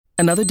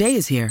Another day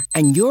is here,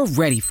 and you're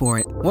ready for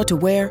it. What to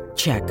wear?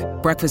 Check.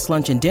 Breakfast,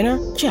 lunch, and dinner?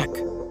 Check.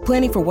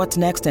 Planning for what's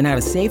next and how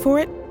to save for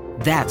it?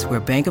 That's where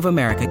Bank of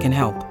America can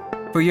help.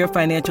 For your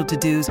financial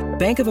to-dos,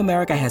 Bank of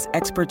America has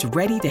experts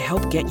ready to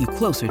help get you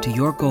closer to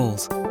your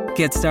goals.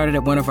 Get started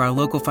at one of our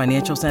local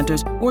financial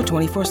centers or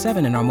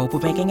 24/7 in our mobile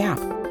banking app.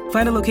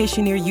 Find a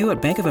location near you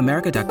at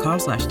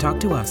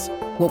bankofamerica.com/talktous.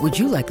 What would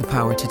you like the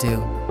power to do?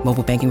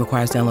 Mobile banking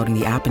requires downloading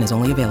the app and is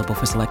only available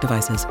for select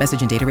devices.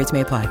 Message and data rates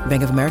may apply.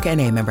 Bank of America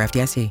N.A., member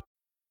FDIC.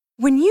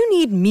 When you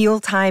need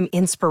mealtime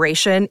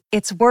inspiration,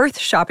 it's worth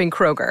shopping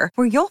Kroger,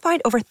 where you'll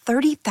find over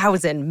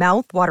 30,000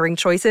 mouth-watering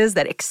choices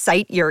that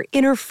excite your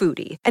inner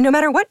foodie. And no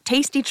matter what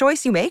tasty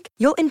choice you make,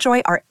 you'll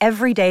enjoy our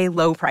everyday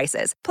low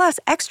prices, plus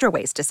extra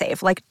ways to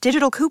save, like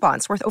digital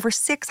coupons worth over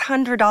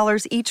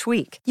 $600 each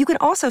week. You can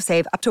also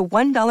save up to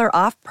 $1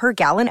 off per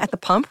gallon at the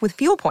pump with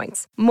fuel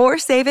points. More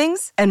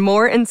savings and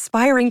more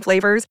inspiring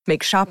flavors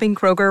make shopping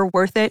Kroger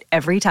worth it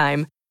every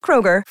time.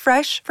 Kroger,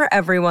 fresh for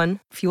everyone.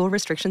 Fuel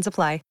restrictions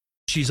apply.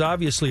 She's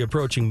obviously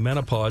approaching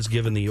menopause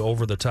given the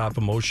over-the-top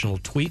emotional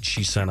tweet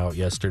she sent out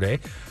yesterday.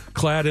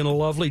 Clad in a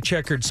lovely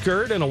checkered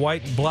skirt and a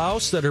white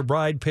blouse that her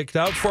bride picked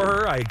out for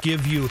her, I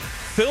give you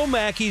Phil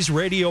Mackey's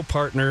radio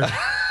partner,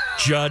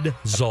 Judd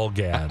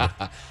Zulgad.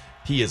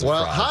 He is a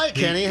fraud. Hi,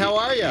 Kenny. How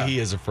are you? He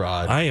is a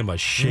fraud. I am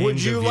ashamed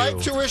Would you of like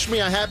to wish me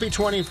a happy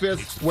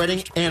 25th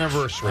wedding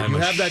anniversary? You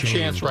have that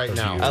chance right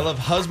now. I love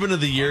husband of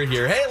the year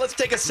here. Hey, let's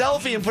take a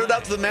selfie and put it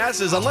out to the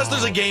masses, unless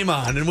there's a game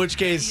on, in which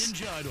case,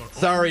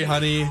 sorry,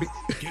 honey.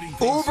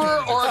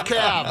 Uber or a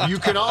cab. You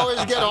can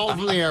always get home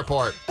from the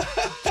airport.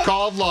 It's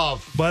called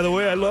love. By the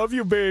way, I love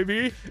you,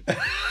 baby.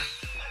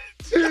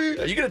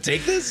 Are you going to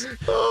take this?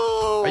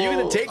 Are you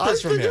going to take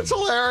this from him? I think it's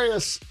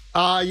hilarious.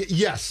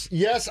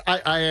 Yes,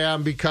 I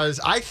am, because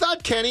I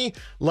thought Kenny,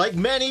 like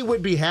many,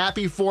 would be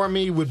happy for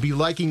me, would be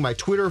liking my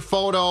Twitter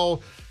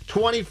photo.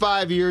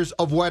 25 years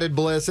of wedded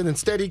bliss, and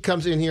instead he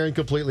comes in here and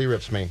completely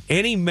rips me.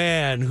 Any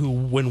man who,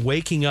 when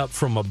waking up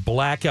from a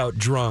blackout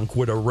drunk,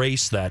 would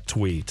erase that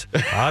tweet.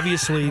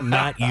 Obviously,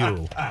 not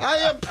you.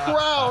 I am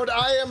proud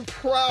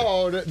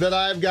that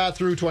I've got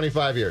through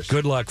 25 years.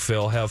 Good luck,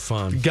 Phil. Have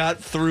fun. Got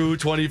through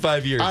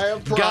 25 years. I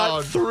am proud.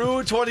 Got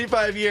through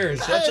 25 years.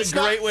 That's a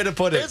great way to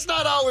put it. It's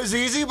not always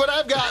easy, but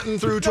I've gotten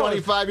through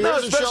 25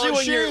 years. No,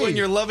 especially when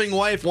your loving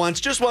wife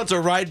just wants a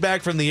ride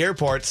back from the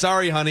airport.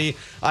 Sorry, honey.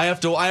 I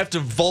have to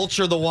vulture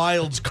the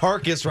Wild's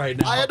carcass right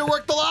now. I had to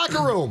work the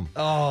locker room.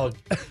 Oh,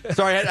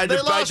 sorry. I had to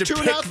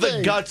pick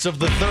the guts of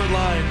the third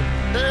line.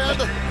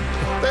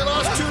 They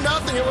lost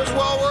 2-0. It was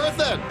well worth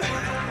it.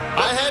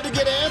 I had to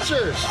get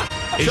answers.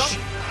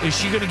 Is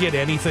she going to get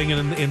anything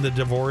in the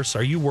divorce?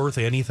 Are you worth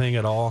anything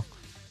at all?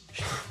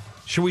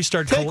 Should we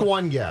start? Take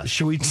one guess.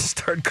 Should we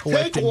start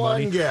collecting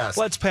money? Take one guess.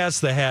 Let's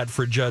pass the hat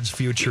for Judd's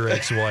future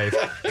ex-wife,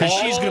 because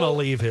she's going to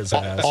leave his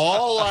ass.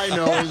 All I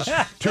know is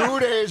 2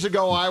 days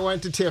ago I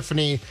went to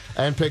Tiffany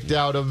and picked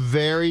out a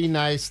very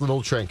nice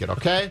little trinket.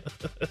 Okay.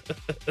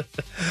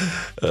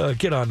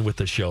 Get on with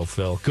the show,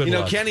 Phil. Good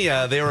luck. Kenny,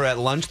 they were at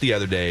lunch the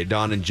other day,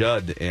 Don and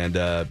Judd, and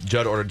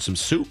Judd ordered some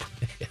soup,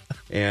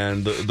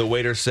 and the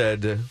waiter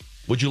said,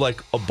 "Would you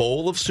like a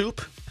bowl of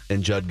soup?"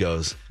 And Judd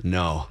goes,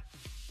 "No,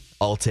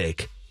 I'll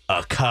take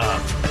a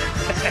cup."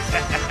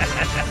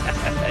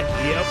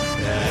 Yep.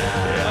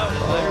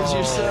 There's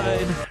your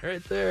sign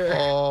right there.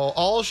 Oh,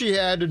 all she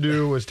had to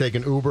do was take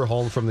an Uber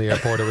home from the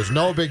airport. It was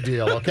no big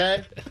deal,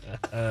 okay?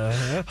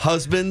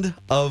 Husband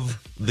of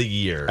the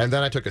year. And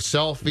then I took a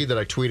selfie that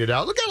I tweeted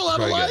out. Look, got a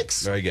lot of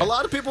likes. Very good. A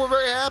lot of people were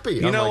very happy.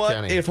 You know what?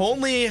 Kenny. If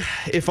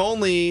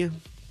only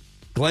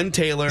Glenn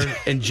Taylor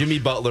and Jimmy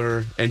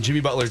Butler and Jimmy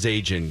Butler's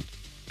agent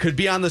could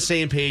be on the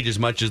same page as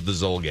much as the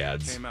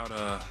Zulgads. Came out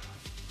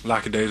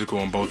lackadaisical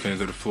on both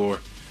ends of the floor.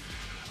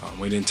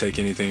 We didn't take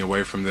anything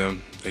away from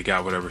them. They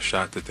got whatever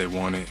shot that they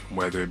wanted,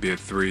 whether it be a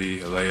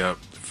three, a layup,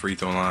 free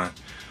throw line.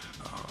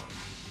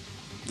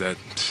 And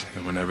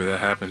whenever that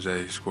happens,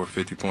 they score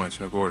 50 points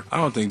in a quarter. I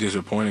don't think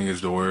disappointing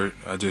is the word.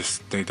 I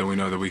just think that we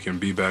know that we can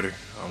be better.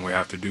 We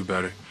have to do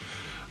better.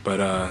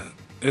 But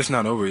it's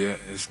not over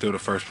yet. It's still the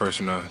first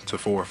person to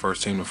four,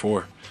 first team to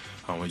four.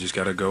 We just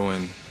got to go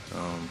and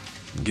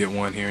get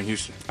one here in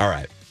Houston. All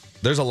right.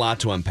 There's a lot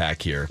to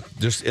unpack here.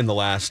 Just in the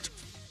last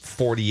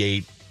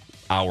 48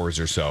 hours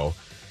or so.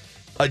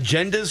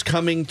 Agendas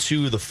coming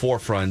to the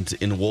forefront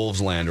in Wolves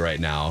land right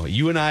now.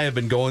 You and I have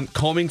been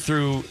combing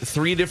through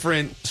 3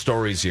 different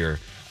stories here.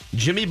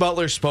 Jimmy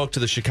Butler spoke to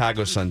the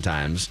Chicago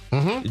Sun-Times.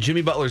 Mm-hmm.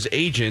 Jimmy Butler's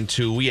agent,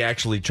 who we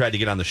actually tried to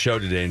get on the show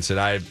today and said,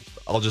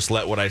 I'll just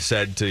let what I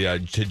said to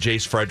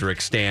Jace Frederick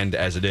stand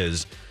as it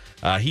is.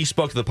 He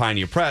spoke to the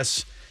Pioneer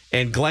Press.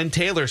 And Glenn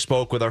Taylor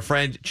spoke with our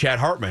friend Chad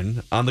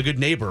Hartman on The Good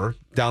Neighbor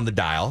down the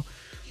dial.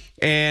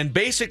 And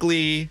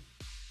basically,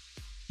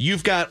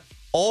 you've got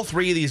all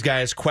 3 of these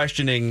guys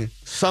questioning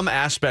some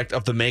aspect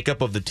of the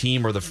makeup of the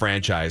team or the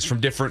franchise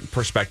from different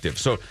perspectives.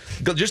 So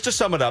just to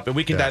sum it up, and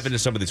we can dive into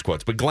some of these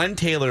quotes, but Glenn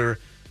Taylor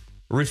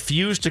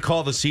refused to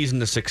call the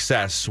season a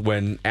success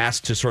when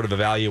asked to sort of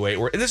evaluate.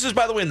 And this is,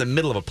 by the way, in the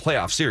middle of a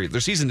playoff series.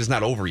 Their season is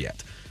not over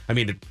yet. I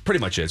mean, it pretty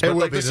much is. It But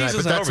will like be the tonight,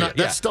 season's but not that's over not.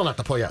 yet. That's still not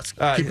the point. Yes,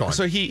 keep going.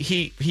 So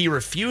he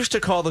refused to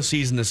call the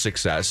season a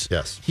success.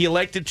 Yes. He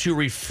elected to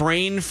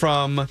refrain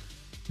from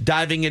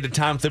diving into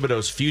Tom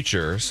Thibodeau's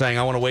future, saying,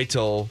 I want to wait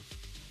till,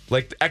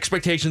 like, the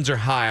expectations are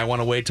high. I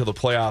want to wait till the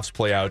playoffs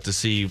play out to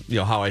see,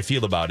 how I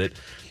feel about it.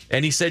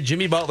 And he said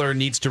Jimmy Butler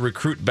needs to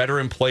recruit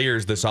veteran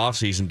players this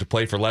offseason to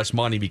play for less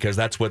money because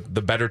that's what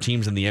the better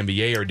teams in the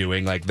NBA are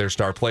doing, like their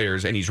star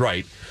players, and he's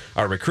right,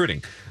 are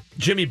recruiting.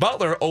 Jimmy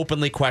Butler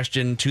openly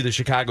questioned to the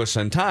Chicago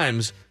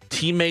Sun-Times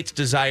teammates'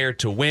 desire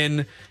to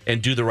win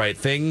and do the right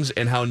things,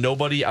 and how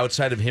nobody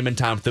outside of him and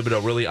Tom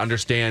Thibodeau really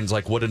understands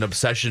like what an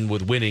obsession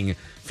with winning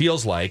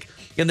feels like.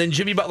 And then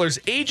Jimmy Butler's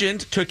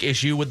agent took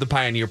issue with the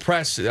Pioneer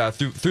Press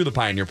through the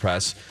Pioneer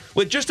Press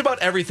with just about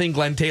everything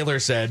Glenn Taylor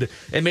said,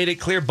 and made it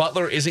clear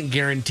Butler isn't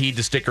guaranteed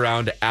to stick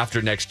around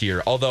after next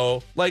year.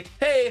 Although, like,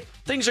 hey,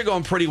 things are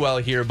going pretty well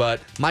here, but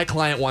my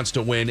client wants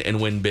to win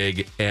and win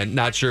big, and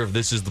not sure if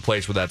this is the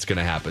place where that's going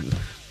to happen.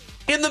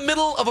 In the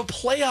middle of a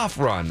playoff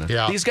run,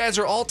 these guys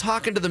are all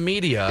talking to the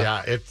media.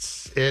 Yeah,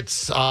 it's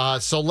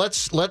so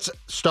let's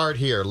start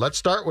here. Let's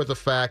start with the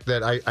fact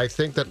that I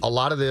think that a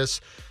lot of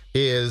this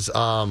is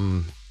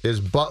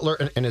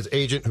Butler and his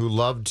agent who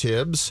loved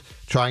Tibbs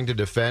trying to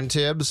defend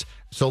Tibbs.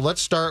 So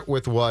let's start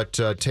with what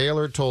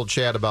Taylor told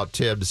Chad about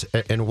Tibbs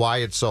and why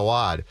it's so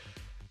odd.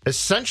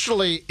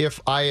 Essentially, if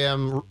I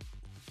am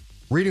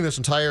reading this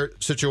entire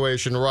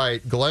situation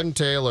right, Glenn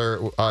Taylor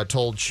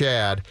told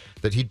Chad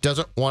that he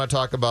doesn't want to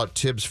talk about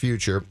Tibbs'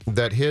 future,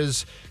 that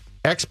his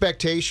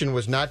expectation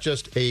was not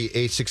just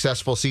a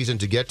successful season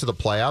to get to the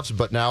playoffs,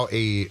 but now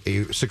a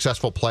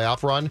successful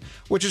playoff run,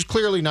 which is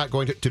clearly not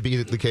going to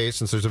be the case,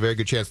 since there's a very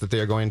good chance that they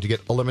are going to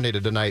get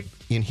eliminated tonight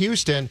in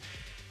Houston.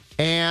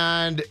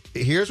 And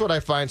here's what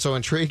I find so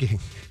intriguing.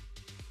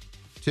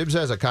 Tibbs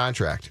has a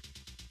contract.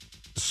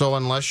 So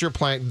unless you're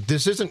playing,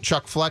 this isn't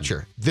Chuck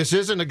Fletcher. This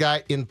isn't a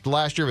guy in the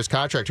last year of his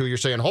contract who you're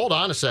saying, hold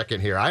on a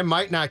second here, I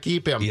might not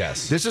keep him.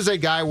 Yes. This is a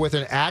guy with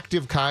an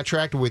active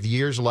contract with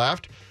years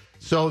left.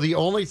 So the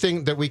only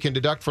thing that we can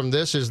deduct from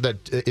this is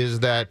that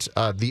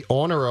the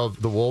owner of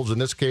the Wolves, in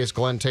this case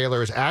Glenn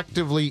Taylor, is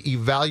actively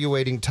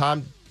evaluating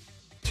Tom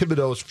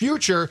Thibodeau's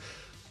future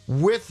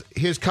with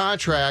his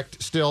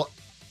contract still.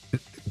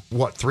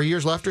 What, 3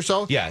 years left or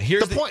so? Yeah,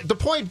 here's the point. The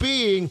point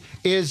being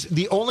is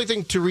the only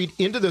thing to read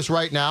into this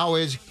right now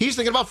is he's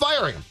thinking about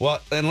firing him. Well,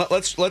 and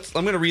let's.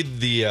 I'm going to read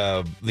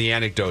the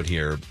anecdote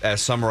here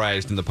as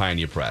summarized in the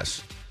Pioneer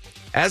Press.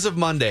 As of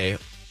Monday,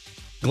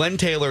 Glenn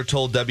Taylor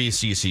told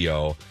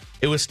WCCO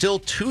it was still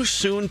too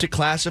soon to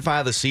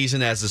classify the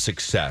season as a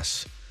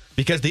success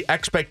because the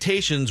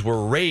expectations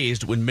were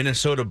raised when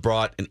Minnesota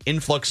brought an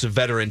influx of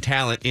veteran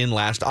talent in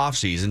last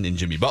offseason in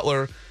Jimmy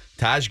Butler,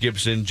 Taj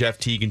Gibson, Jeff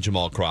Teague, and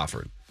Jamal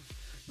Crawford.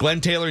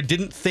 Glenn Taylor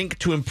didn't think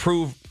to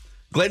improve.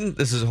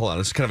 This is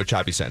kind of a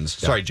choppy sentence.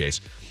 Yeah. Sorry,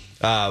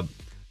 Jace.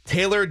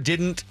 Taylor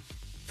didn't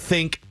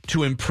think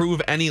to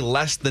improve any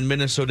less than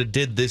Minnesota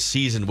did this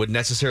season would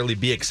necessarily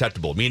be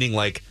acceptable. Meaning,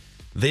 like,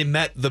 they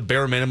met the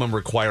bare minimum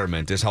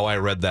requirement. Is how I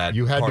read that.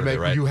 You had part to make.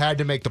 of it, right? You had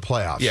to make the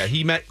playoffs. Yeah,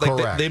 he met.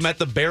 Correct. They met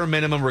the bare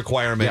minimum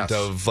requirement Yes.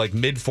 of like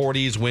mid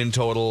 40s win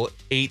total,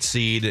 8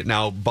 seed.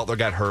 Now Butler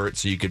got hurt,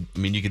 so you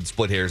could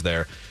split hairs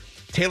there.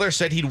 Taylor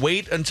said he'd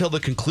wait until the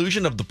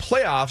conclusion of the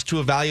playoffs to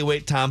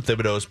evaluate Tom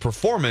Thibodeau's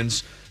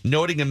performance,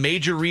 noting a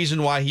major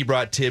reason why he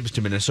brought Tibbs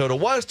to Minnesota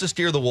was to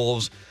steer the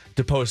Wolves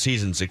to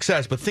postseason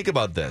success. But think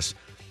about this.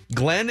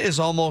 Glenn is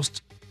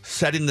almost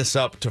setting this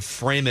up to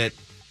frame it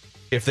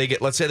if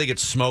let's say they get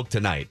smoked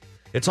tonight.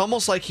 It's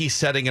almost like he's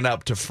setting it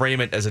up to frame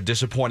it as a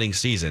disappointing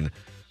season.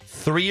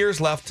 3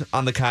 years left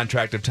on the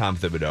contract of Tom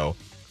Thibodeau.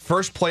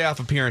 First playoff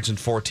appearance in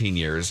 14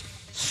 years.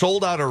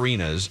 Sold out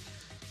arenas.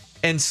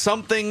 And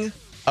something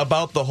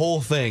about the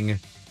whole thing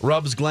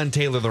rubs Glenn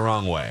Taylor the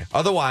wrong way.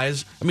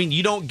 Otherwise,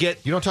 you don't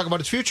talk about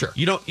his future.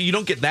 You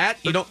don't get that.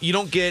 You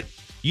don't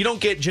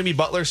get Jimmy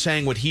Butler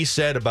saying what he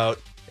said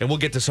about, and we'll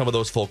get to some of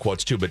those full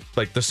quotes too, but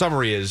like the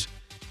summary is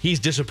he's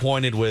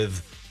disappointed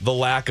with the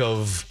lack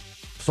of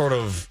sort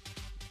of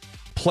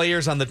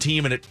players on the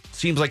team, and it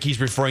seems like he's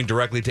referring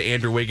directly to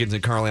Andrew Wiggins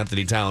and Karl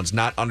Anthony Towns,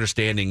 not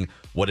understanding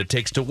what it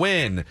takes to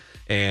win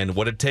and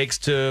what it takes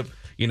to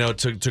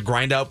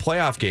grind out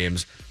playoff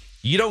games.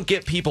 You don't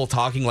get people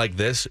talking like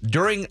this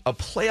during a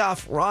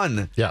playoff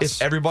run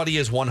if everybody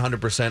is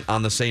 100%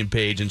 on the same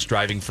page and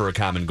striving for a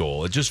common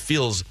goal. It just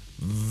feels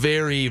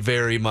very,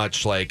 very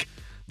much like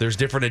there's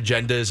different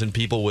agendas and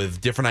people with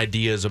different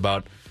ideas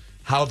about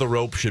how the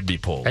rope should be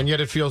pulled. And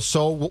yet it feels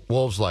so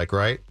Wolves-like,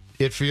 right?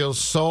 It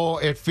feels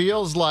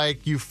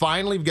like you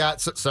finally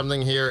got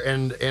something here,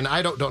 and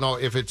I don't know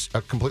if it's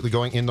completely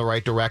going in the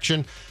right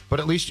direction,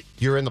 but at least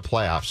you're in the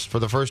playoffs for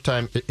the first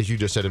time, as you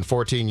just said, in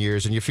 14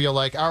 years, and you feel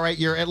like, all right,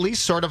 you're at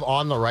least sort of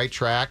on the right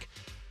track,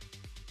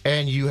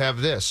 and you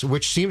have this,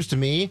 which seems to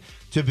me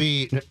to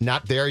be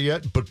not there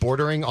yet, but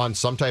bordering on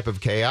some type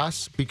of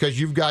chaos, because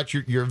you've got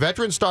your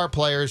veteran star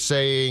players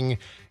saying,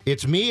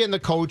 it's me and the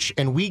coach,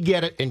 and we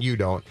get it, and you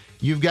don't.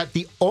 You've got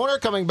the owner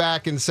coming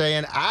back and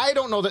saying, I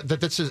don't know that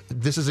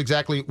this is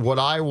exactly what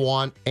I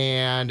want,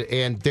 and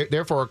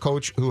therefore a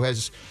coach who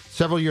has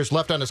several years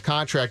left on his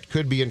contract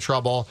could be in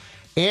trouble.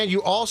 And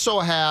you also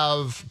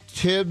have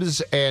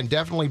Tibbs and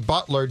definitely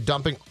Butler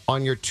dumping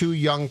on your two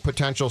young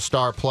potential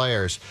star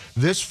players.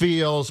 This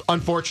feels,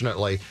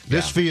 unfortunately,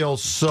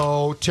 feels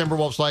so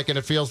Timberwolves-like, and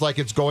it feels like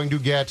it's going to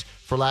get,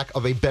 for lack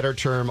of a better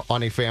term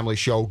on a family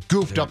show,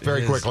 goofed up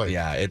very quickly.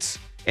 Yeah,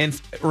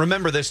 and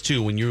remember this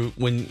too,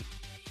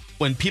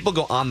 when people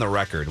go on the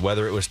record,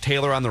 whether it was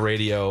Taylor on the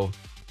radio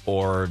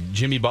or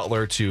Jimmy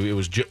Butler it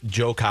was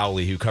Joe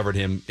Cowley who covered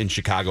him in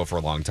Chicago for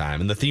a long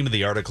time. And the theme of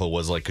the article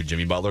was like, could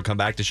Jimmy Butler come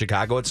back to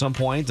Chicago at some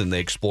point? And they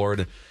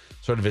explored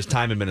sort of his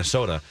time in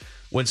Minnesota.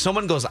 When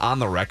someone goes on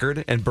the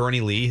record, and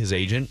Bernie Lee, his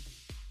agent,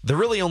 they're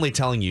really only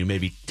telling you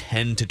maybe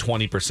 10 to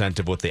 20%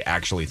 of what they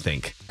actually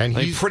think. And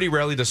pretty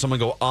rarely does someone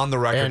go on the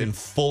record and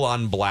full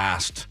on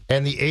blast.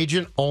 And the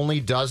agent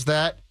only does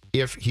that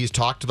if he's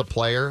talked to the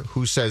player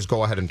who says,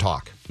 go ahead and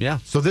talk. Yeah.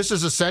 So this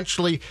is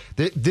essentially,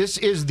 this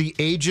is the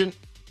agent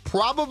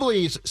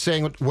probably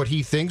saying what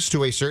he thinks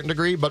to a certain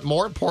degree, but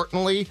more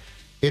importantly,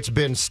 it's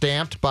been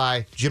stamped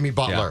by Jimmy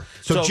Butler.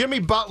 Yeah. So Jimmy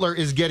Butler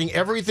is getting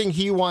everything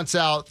he wants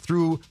out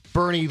through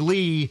Bernie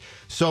Lee.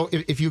 So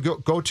if you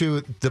go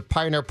to the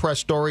Pioneer Press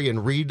story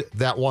and read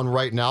that one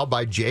right now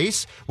by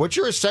Jace, what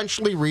you're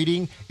essentially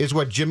reading is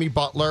what Jimmy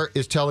Butler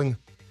is telling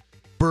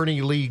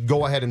Bernie Lee,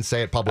 go ahead and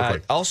say it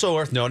publicly. Also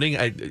worth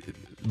noting,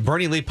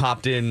 Bernie Lee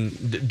popped in.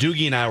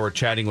 Doogie and I were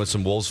chatting with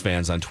some Wolves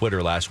fans on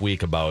Twitter last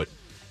week about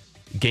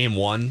Game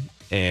 1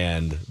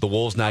 and the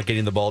Wolves not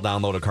getting the ball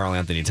down low to Karl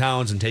Anthony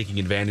Towns and taking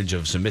advantage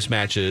of some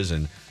mismatches.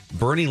 And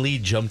Bernie Lee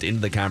jumped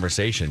into the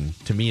conversation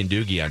to me and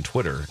Doogie on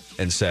Twitter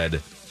and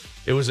said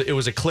it was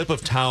a clip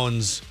of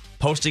Towns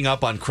posting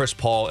up on Chris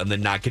Paul and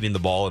then not getting the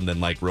ball and then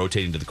like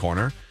rotating to the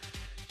corner.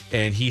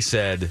 And he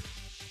said,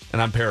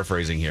 and I'm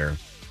paraphrasing here,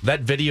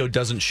 that video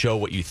doesn't show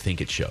what you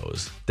think it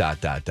shows. ...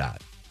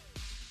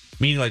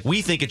 Meaning, like,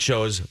 we think it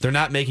shows they're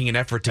not making an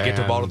effort to get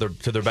the ball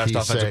to their best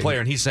offensive player.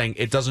 And he's saying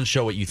it doesn't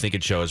show what you think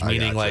it shows.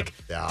 Meaning,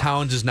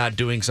 Towns is not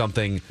doing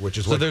something.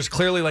 There's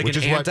clearly like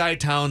an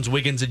anti-Towns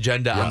Wiggins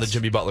agenda on the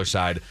Jimmy Butler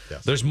side.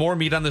 Yes. There's more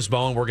meat on this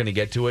bone. We're going to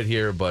get to it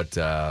here, but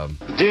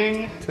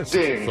ding,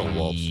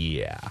 ding.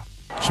 Yeah.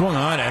 Swung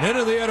on and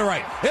into the other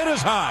right. It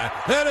is high.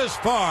 It is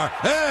far.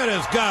 It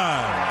is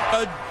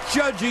gone. A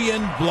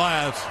Judgian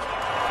blast.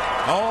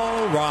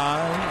 All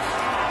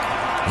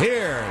rise.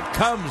 Here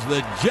comes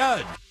the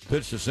judge.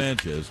 Pitch to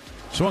Sanchez.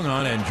 Swung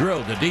on and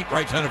drilled to deep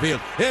right center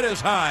field. It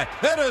is high.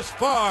 It is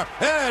far.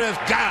 It is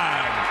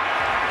gone.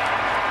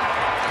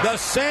 The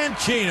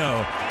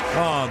Sanchino.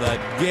 Oh, that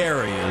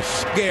Gary is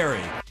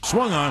scary.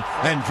 Swung on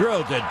and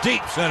drilled to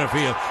deep center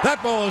field.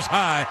 That ball is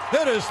high.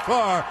 It is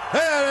far.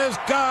 It is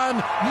gone.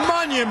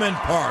 Monument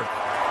Park.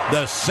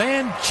 The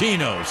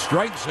Sanchino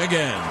strikes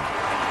again.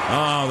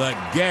 Oh,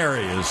 that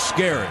Gary is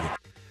scary.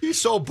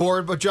 He's so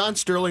bored, but John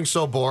Sterling's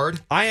so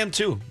bored. I am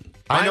too.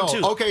 I know.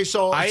 Too. Okay,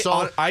 so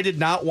I did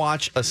not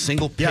watch a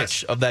single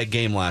pitch of that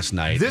game last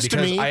night because to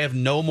me, I have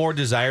no more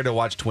desire to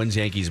watch Twins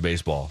Yankees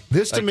baseball.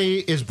 This to me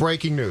is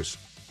breaking news.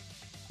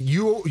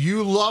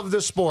 You love the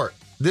sport.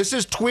 This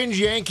is Twins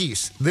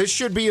Yankees. This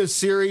should be a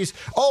series.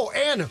 Oh,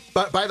 and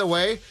by the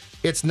way,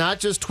 it's not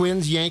just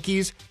Twins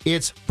Yankees.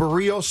 It's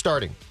Barrios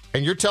starting.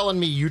 And you're telling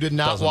me you did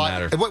not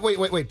watch.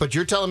 Wait. But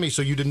you're telling me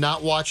so you did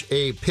not watch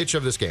a pitch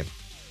of this game?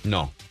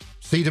 No.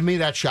 See, to me,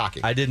 that's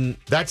shocking. I didn't.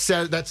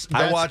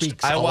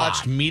 I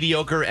watched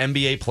mediocre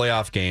NBA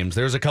playoff games.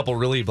 There's a couple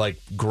really like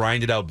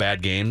grinded out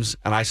bad games,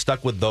 and I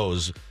stuck with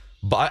those.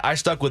 But I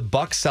stuck with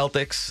Bucks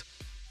Celtics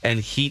and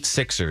Heat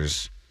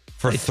Sixers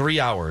for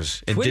 3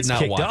 hours and Twins did not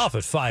kicked watch. off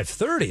at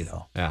 5:30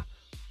 though. Yeah.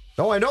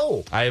 Oh, I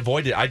know. I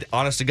avoided.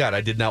 Honest to God,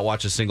 I did not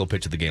watch a single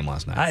pitch of the game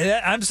last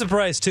night. I'm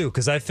surprised too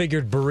because I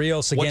figured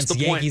Barrios against the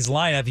Yankees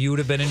lineup, you would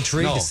have been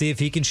intrigued to see if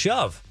he can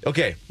shove.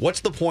 Okay, what's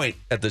the point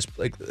at this?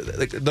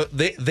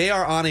 They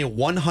are on a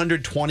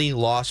 120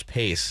 loss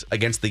pace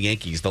against the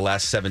Yankees the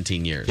last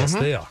 17 years. Yes,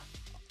 they are.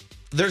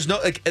 There's no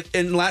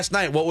and last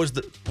night what was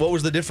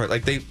the difference?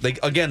 Like they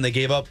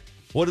gave up.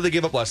 What did they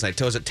give up last night?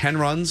 So was it 10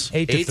 runs?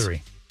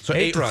 8-3. So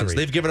 8 runs. 3.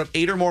 They've given up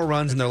 8 or more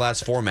runs in their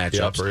last 4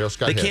 matchups. Barrios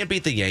got they hit. Can't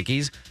beat the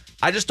Yankees.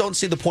 I just don't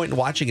see the point in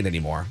watching it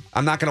anymore.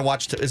 I'm not going to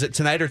watch. Is it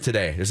tonight or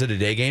today? Is it a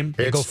day game?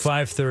 They go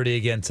 5:30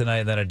 again tonight,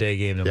 and then a day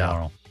game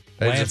tomorrow.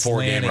 Yeah. Lance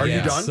Lynn Are you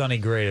again, done? Sonny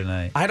Gray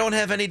tonight. I don't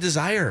have any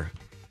desire.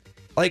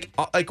 Like,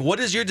 what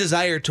is your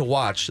desire to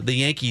watch the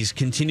Yankees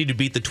continue to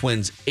beat the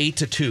Twins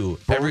 8-2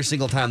 every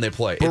single time they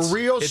play?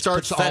 Barrios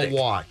starts. Pathetic. I'll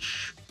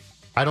watch.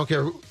 I don't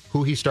care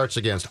who he starts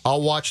against.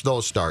 I'll watch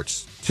those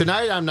starts.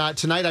 Tonight I'm not.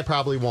 Tonight I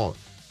probably won't.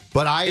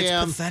 But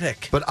it's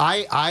pathetic. But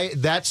I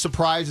that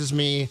surprises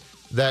me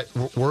that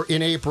we're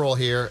in April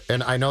here,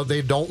 and I know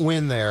they don't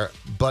win there,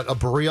 but a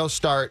Barrios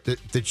start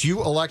that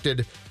you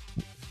elected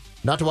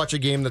not to watch a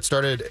game that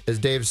started, as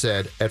Dave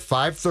said, at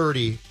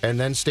 5:30 and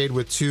then stayed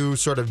with two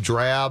sort of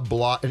drab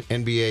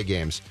NBA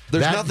games.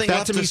 There's nothing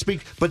that left to me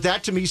but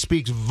that to me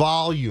speaks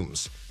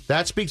volumes.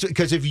 That speaks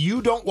because if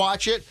you don't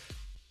watch it,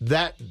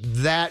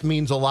 that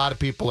means a lot of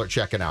people are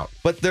checking out.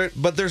 But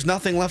there's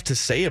nothing left to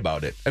say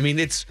about it. I mean,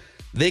 it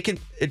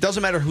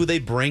doesn't matter who they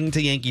bring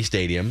to Yankee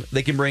Stadium.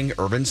 They can bring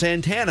Irvin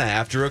Santana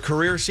after a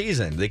career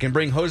season. They can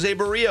bring Jose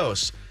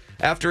Barrios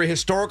after a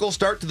historical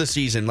start to the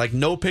season. Like,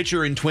 no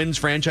pitcher in Twins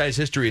franchise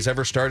history has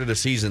ever started a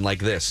season like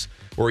this,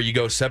 where you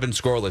go 7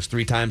 scoreless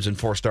 3 times in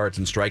 4 starts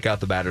and strike out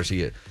the batters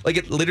he hit. Like,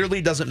 it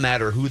literally doesn't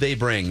matter who they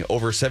bring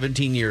over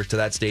 17 years to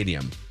that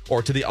stadium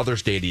or to the other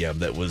stadium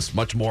that was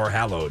much more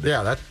hallowed.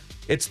 Yeah,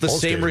 it's the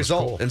same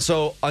result. Cool. And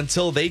so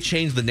until they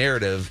change the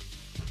narrative,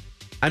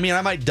 I mean,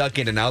 I might duck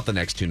in and out the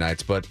next 2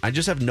 nights, but I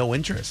just have no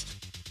interest.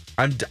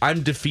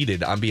 I'm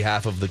defeated on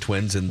behalf of the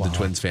Twins and the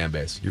Twins fan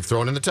base. You've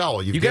thrown in the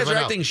towel. You guys are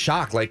acting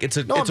shocked. Like, it's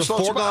a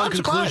foregone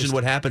conclusion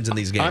what happens in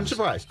these games. I'm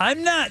surprised.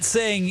 I'm not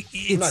saying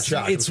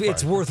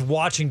it's worth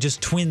watching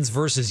just Twins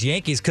versus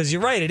Yankees, because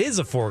you're right, it is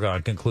a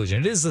foregone conclusion.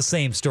 It is the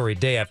same story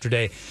day after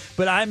day.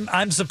 But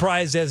I'm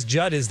surprised, as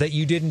Judd is, that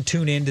you didn't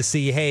tune in to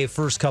see, hey,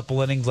 first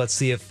couple innings, let's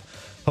see if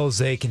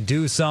Jose can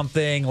do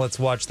something. Let's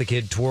watch the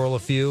kid twirl a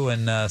few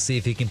and see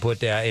if he can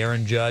put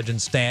Aaron Judge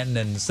and Stanton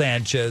and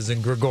Sanchez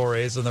and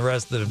Gregorius and the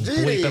rest of the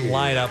bleeping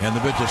lineup. And the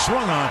pitch is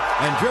swung on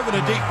and driven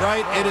to deep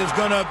right. It is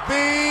going to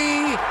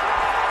be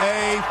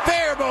a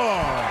fair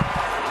ball.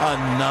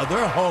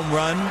 Another home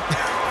run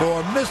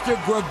for Mr.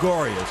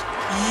 Gregorius.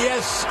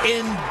 Yes,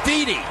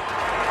 indeedy.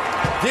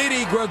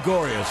 Didi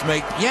Gregorius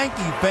make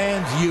Yankee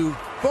fans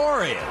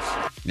euphorious.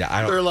 Yeah,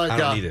 I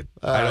don't need it.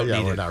 I don't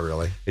need it. Not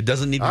really. It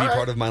doesn't need to be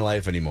part of my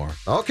life anymore.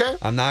 Okay.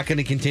 I'm not going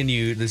to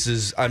continue.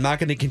 I'm not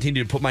going to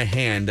continue to put my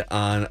hand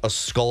on a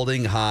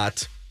scalding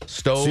hot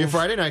stove. See you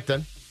Friday night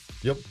then.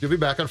 You'll be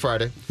back on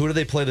Friday. Who do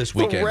they play this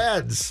weekend? The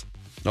Reds.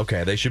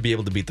 Okay, they should be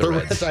able to beat the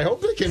Reds. I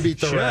hope they can beat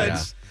the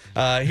Reds.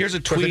 Yeah. Here's a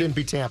tweet. But they didn't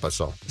beat Tampa,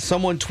 so.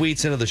 Someone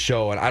tweets into the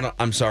show, and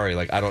I'm sorry,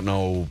 I don't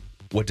know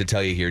what to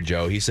tell you here,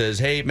 Joe. He says,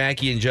 "Hey,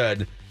 Mackie and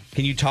Judd,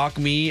 can you talk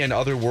me and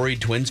other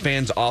worried Twins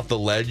fans off the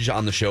ledge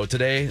on the show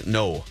today?"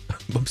 No.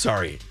 I'm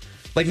sorry.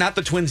 Not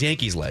the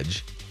Twins-Yankees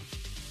ledge.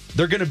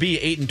 They're going to be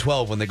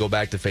 8-12 when they go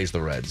back to face the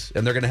Reds,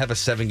 and they're going to have a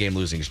 7-game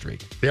losing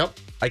streak. Yep.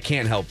 I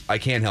can't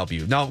help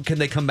you. Now, can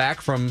they come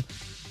back from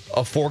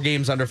a 4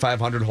 games under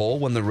 500 hole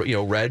when the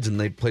Reds and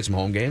they play some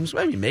home games?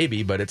 I mean,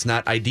 maybe, but it's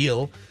not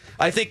ideal.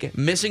 I think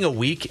missing a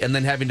week and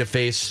then having to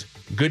face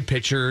good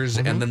pitchers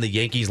and then the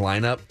Yankees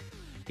lineup,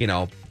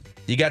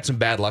 you got some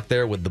bad luck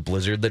there with the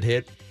blizzard that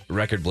hit.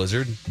 Record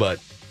blizzard,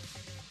 but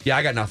yeah,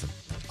 I got nothing.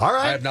 All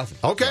right. I have nothing.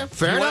 Okay,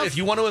 fair enough. If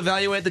you want to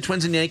evaluate the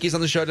Twins and Yankees on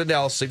the show today,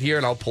 I'll sit here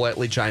and I'll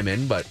politely chime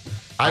in, but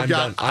I've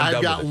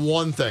got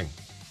one thing,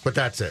 but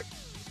that's it.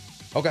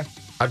 Okay.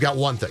 I've got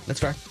one thing. That's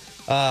fair.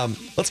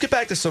 Let's get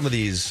back to some of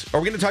these. Are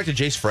we going to talk to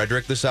Jace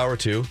Frederick this hour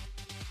too?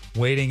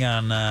 Waiting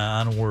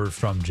on word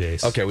from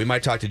Jace. Okay, we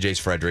might talk to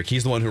Jace Frederick.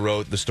 He's the one who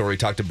wrote the story,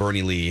 talked to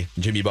Bernie Lee,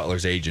 Jimmy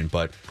Butler's agent,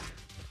 but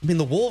I mean,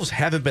 the Wolves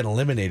haven't been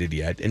eliminated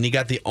yet, and you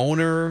got the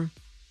owner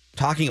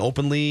talking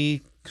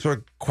openly, sort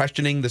of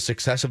questioning the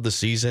success of the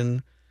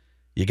season.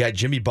 You got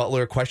Jimmy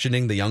Butler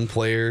questioning the young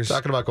players.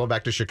 Talking about going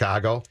back to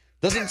Chicago.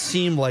 Doesn't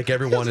seem like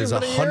everyone is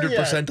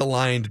 100%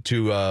 aligned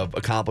to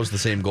accomplish the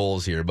same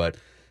goals here, but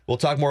we'll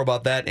talk more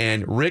about that.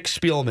 And Rick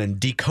Spielman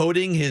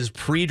decoding his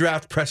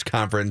pre-draft press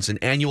conference, an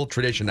annual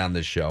tradition on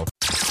this show.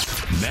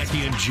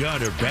 Mackie and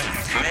Judd are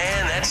back.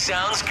 Man, that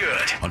sounds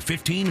good. On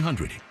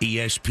 1500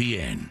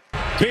 ESPN.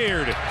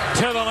 Beard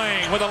to the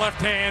lane with a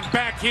left hand,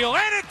 back heel,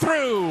 and it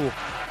through.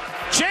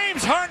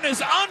 James Harden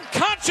is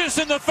unconscious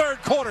in the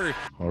third quarter.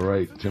 All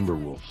right,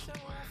 Timberwolves.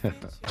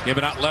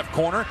 Giving out left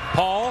corner.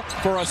 Paul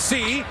for a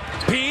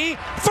CP3.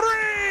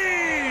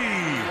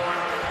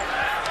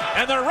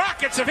 And the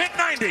Rockets have hit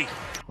 90.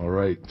 All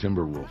right,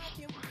 Timberwolves.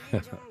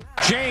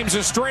 James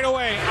is straight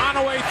away, on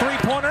away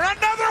three-pointer.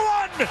 Another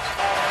one!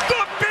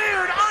 The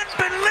Beard,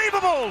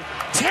 unbelievable!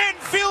 10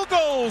 field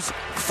goals,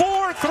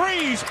 4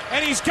 threes,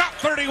 and he's got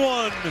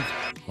 31.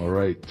 All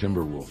right,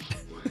 Timberwolves.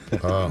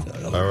 All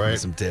right.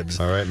 Some tips.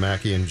 All right,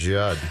 Mackie and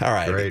Judd. All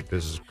right. Great.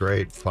 This is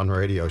great. Fun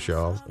radio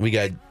show. We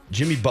got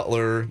Jimmy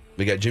Butler.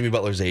 We got Jimmy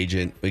Butler's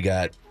agent. We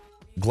got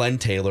Glenn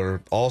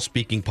Taylor, all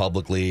speaking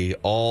publicly,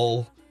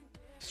 all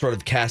sort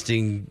of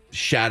casting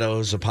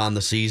shadows upon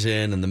the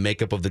season and the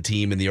makeup of the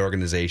team and the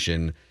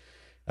organization.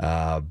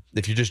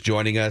 If you're just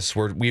joining us,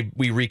 we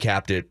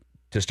recapped it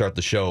to start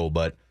the show,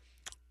 but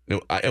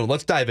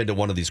let's dive into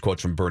one of these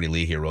quotes from Bernie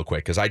Lee here real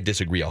quick, because I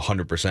disagree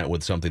 100%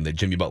 with something that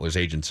Jimmy Butler's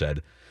agent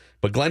said.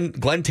 But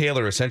Glenn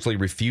Taylor essentially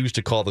refused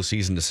to call the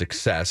season a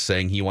success,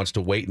 saying he wants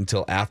to wait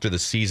until after the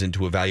season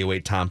to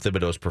evaluate Tom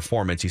Thibodeau's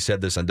performance. He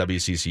said this on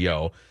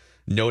WCCO,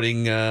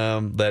 noting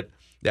that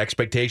the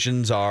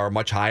expectations are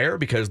much higher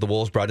because the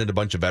Wolves brought in a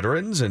bunch of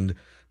veterans, and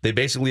they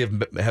basically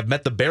have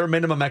met the bare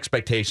minimum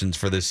expectations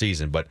for this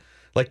season. But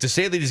to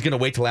say that he's going to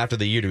wait till after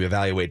the year to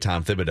evaluate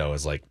Tom Thibodeau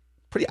is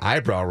pretty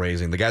eyebrow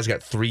raising. The guy's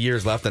got 3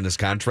 years left on his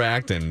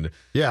contract, and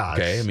yeah,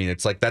 okay, I mean,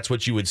 it's that's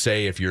what you would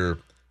say if you're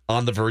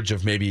on the verge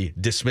of maybe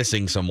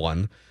dismissing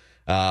someone.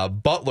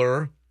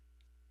 Butler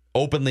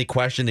openly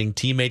questioning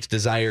teammates'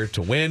 desire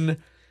to win.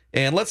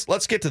 And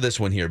let's get to this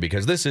one here,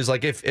 because this is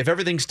like if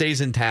everything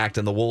stays intact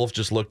and the Wolves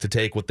just look to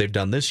take what they've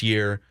done this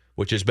year,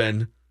 which has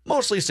been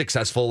mostly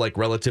successful, like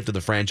relative to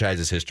the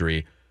franchise's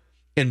history,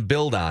 and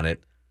build on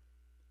it.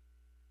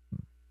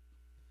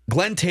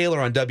 Glenn Taylor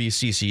on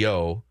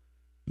WCCO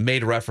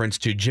made reference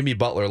to Jimmy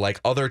Butler, like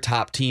other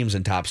top teams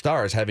and top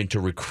stars, having to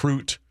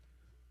recruit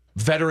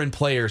veteran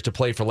players to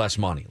play for less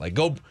money. Like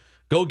go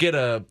get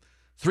a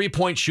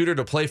 3-point shooter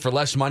to play for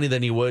less money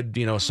than he would,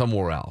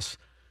 somewhere else.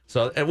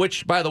 So,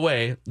 which, by the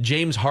way,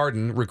 James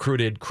Harden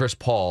recruited Chris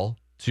Paul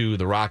to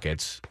the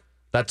Rockets.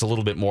 That's a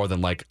little bit more than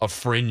like a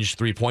fringe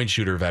 3-point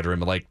shooter veteran,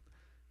 but like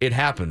it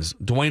happens.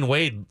 Dwayne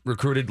Wade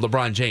recruited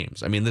LeBron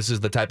James. I mean, this is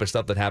the type of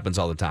stuff that happens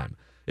all the time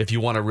if you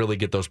want to really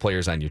get those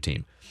players on your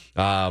team.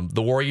 The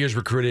Warriors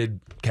recruited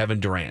Kevin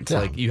Durant. Yeah.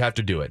 Like, you have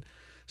to do it.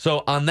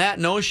 So on that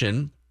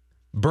notion,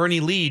 Bernie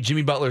Lee,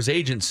 Jimmy Butler's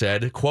agent,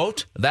 said,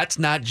 quote, "That's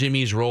not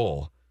Jimmy's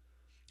role.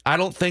 I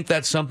don't think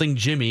that's something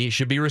Jimmy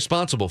should be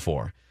responsible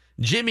for.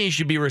 Jimmy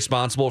should be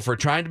responsible for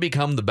trying to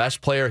become the best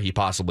player he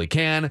possibly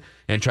can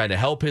and trying to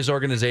help his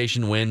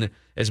organization win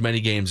as many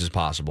games as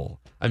possible."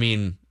 I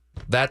mean,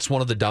 that's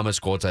one of the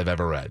dumbest quotes I've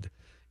ever read.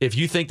 If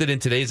you think that in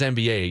today's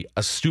NBA,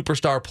 a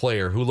superstar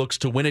player who looks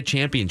to win a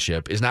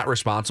championship is not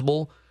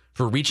responsible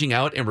for reaching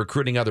out and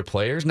recruiting other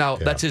players, now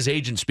that's his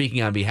agent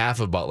speaking on behalf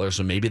of Butler,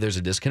 so maybe there's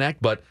a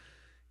disconnect. But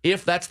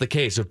if that's the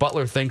case, if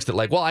Butler thinks that,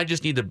 like, well, I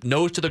just need to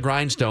nose to the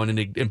grindstone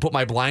and put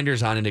my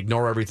blinders on and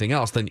ignore everything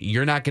else, then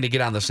you're not going to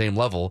get on the same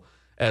level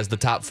as the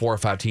top 4 or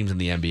 5 teams in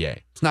the NBA.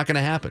 It's not going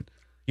to happen.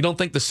 You don't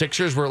think the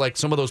Sixers were like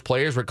some of those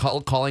players were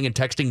calling and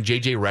texting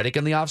J.J. Redick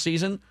in the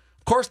offseason?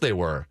 Of course they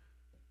were.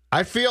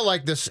 I feel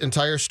like this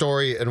entire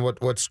story and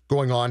what's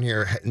going on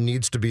here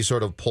needs to be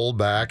sort of pulled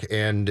back.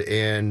 And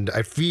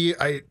if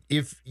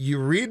you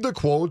read the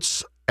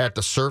quotes at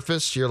the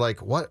surface, you're like,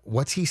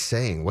 what's he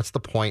saying? What's the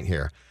point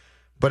here?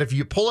 But if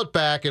you pull it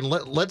back and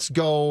let's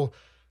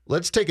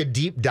take a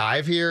deep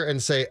dive here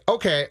and say,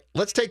 okay,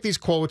 let's take these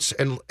quotes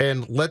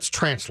and let's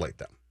translate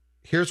them.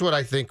 Here's what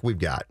I think we've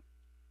got.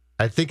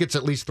 I think it's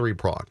at least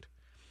 3-pronged.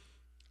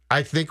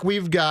 I think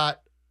we've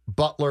got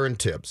Butler and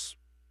Tibbs,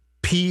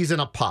 peas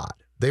in a pod.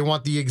 They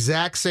want the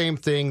exact same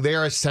thing.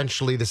 They're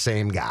essentially the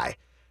same guy.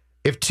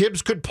 If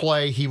Tibbs could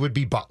play, he would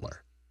be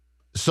Butler.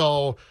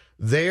 So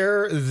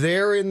they're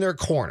in their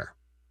corner.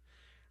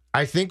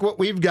 I think what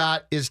we've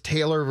got is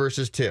Taylor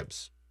versus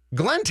Tibbs.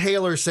 Glenn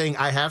Taylor saying,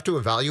 I have to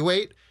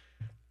evaluate.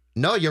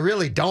 No, you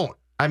really don't.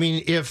 I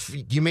mean, if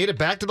you made it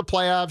back to the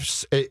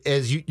playoffs,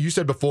 as you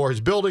said before, his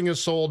building is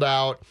sold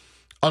out.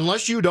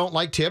 Unless you don't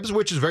like Tibbs,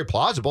 which is very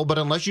plausible, but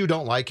unless you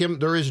don't like him,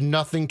 there is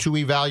nothing to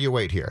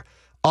evaluate here.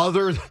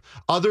 Other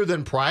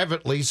than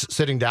privately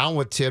sitting down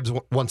with Tibbs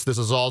once this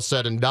is all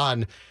said and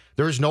done,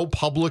 there is no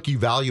public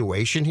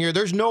evaluation here.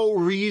 There's no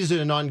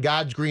reason on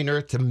God's green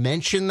earth to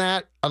mention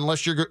that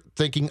unless you're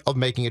thinking of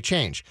making a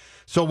change.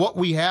 So what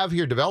we have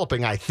here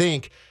developing, I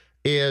think,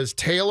 is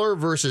Taylor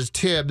versus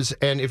Tibbs.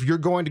 And if you're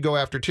going to go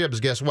after Tibbs,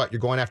 guess what? You're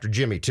going after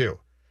Jimmy too.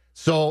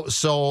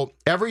 So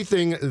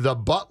everything the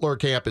Butler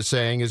camp is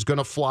saying is going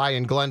to fly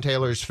in Glenn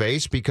Taylor's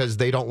face because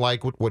they don't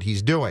like what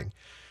he's doing.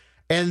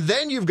 And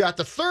then you've got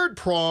the third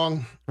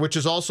prong, which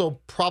is also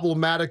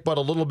problematic but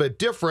a little bit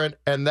different,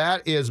 and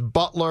that is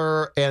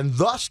Butler and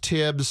thus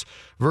Tibbs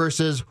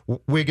versus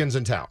Wiggins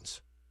and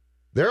Towns.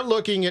 They're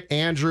looking at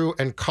Andrew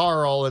and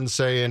Carl and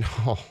saying,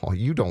 "Oh,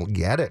 you don't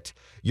get it.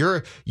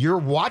 You're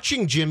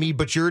watching Jimmy,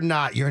 but you're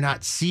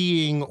not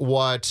seeing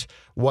what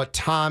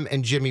Tom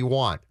and Jimmy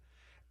want."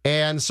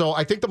 And so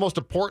I think the most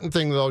important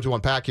thing, though, to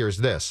unpack here is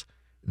this.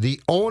 The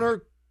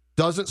owner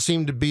doesn't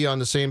seem to be on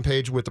the same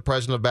page with the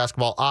president of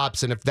basketball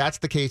ops, and if that's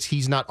the case,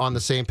 he's not on the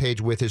same page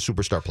with his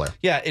superstar player.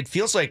 Yeah, it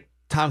feels like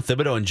Tom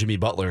Thibodeau and Jimmy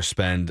Butler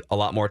spend a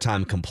lot more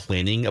time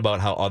complaining about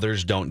how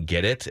others don't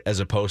get it as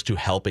opposed to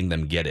helping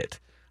them get it.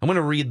 I'm going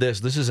to read this.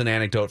 This is an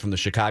anecdote from the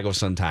Chicago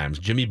Sun-Times.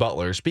 Jimmy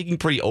Butler speaking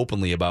pretty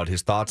openly about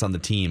his thoughts on the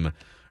team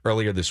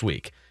earlier this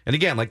week. And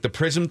again, like the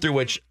prism through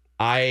which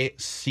I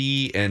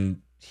see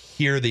and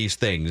hear these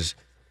things,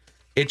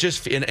 it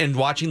just, and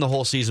watching the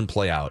whole season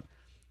play out,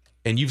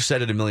 and you've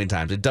said it a million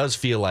times, it does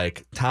feel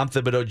like Tom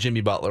Thibodeau,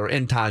 Jimmy Butler,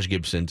 and Taj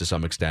Gibson to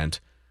some extent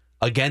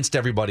against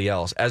everybody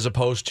else, as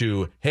opposed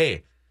to,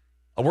 hey,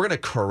 we're going to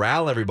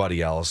corral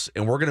everybody else,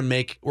 and we're going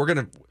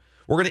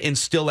to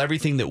instill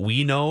everything that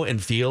we know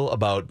and feel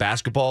about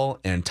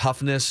basketball and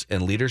toughness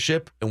and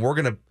leadership, and we're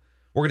going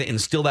to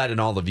instill that in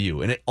all of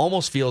you. And it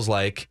almost feels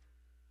like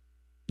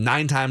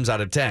 9 times out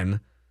of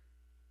 10,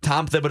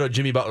 Tom Thibodeau,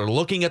 Jimmy Butler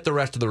looking at the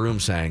rest of the room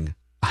saying,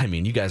 I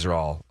mean, you guys are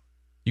all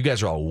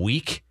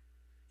weak.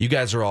 You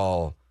guys are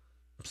all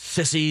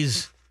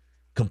sissies,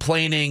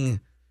 complaining.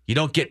 You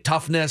don't get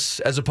toughness,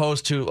 as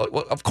opposed to,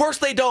 well, of course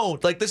they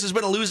don't. Like, this has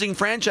been a losing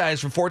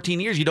franchise for 14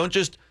 years. You don't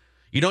just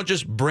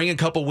bring a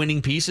couple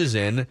winning pieces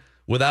in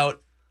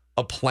without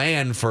a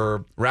plan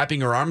for wrapping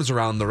your arms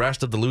around the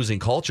rest of the losing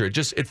culture.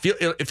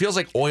 It feels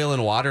like oil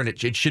and water, and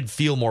it should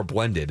feel more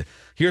blended.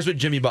 Here's what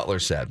Jimmy Butler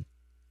said.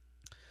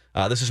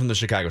 This is from the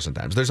Chicago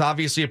Sun-Times. There's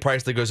obviously a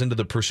price that goes into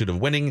the pursuit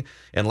of winning,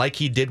 and like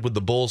he did with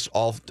the Bulls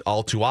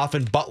all too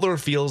often, Butler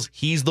feels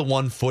he's the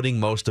one footing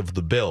most of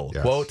the bill.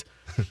 Yes. Quote,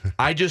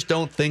 I just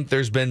don't think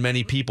there's been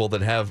many people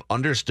that have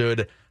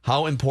understood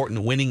how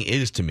important winning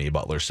is to me,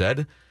 Butler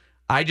said.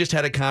 I just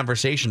had a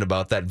conversation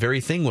about that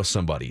very thing with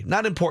somebody.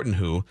 Not important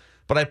who,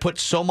 but I put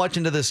so much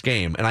into this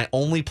game, and I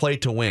only play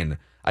to win.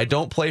 I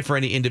don't play for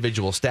any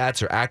individual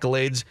stats or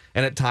accolades,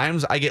 and at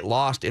times I get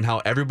lost in how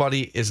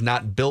everybody is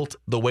not built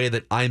the way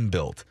that I'm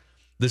built.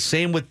 The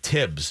same with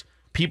Tibbs.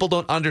 People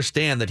don't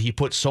understand that he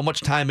puts so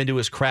much time into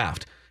his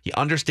craft. He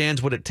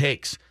understands what it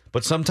takes.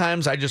 But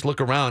sometimes I just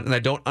look around and I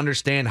don't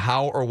understand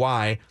how or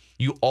why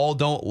you all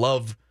don't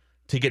love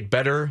to get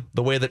better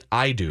the way that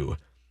I do.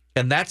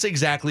 And that's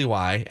exactly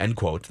why, end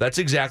quote, that's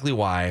exactly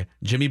why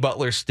Jimmy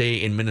Butler's stay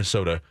in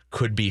Minnesota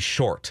could be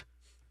short.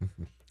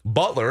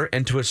 Butler,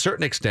 and to a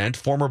certain extent,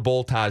 former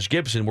Bull Taj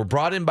Gibson, were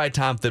brought in by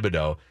Tom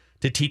Thibodeau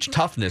to teach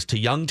toughness to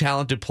young,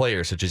 talented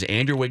players such as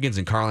Andrew Wiggins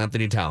and Karl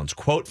Anthony Towns.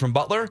 Quote from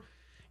Butler,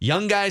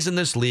 young guys in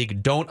this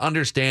league don't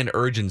understand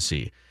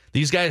urgency.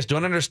 These guys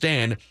don't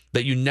understand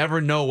that you never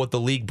know what the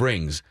league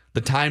brings,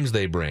 the times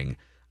they bring.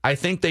 I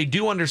think they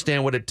do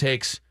understand what it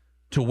takes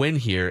to win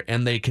here,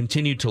 and they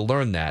continue to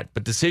learn that.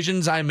 But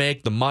decisions I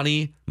make, the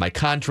money, my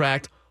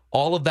contract,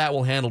 all of that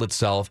will handle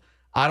itself.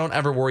 I don't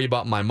ever worry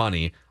about my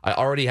money. I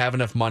already have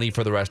enough money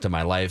for the rest of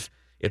my life.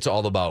 It's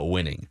all about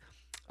winning.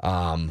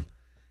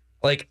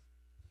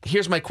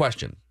 Here's my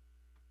question.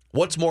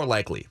 What's more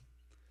likely?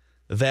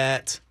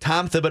 That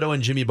Tom Thibodeau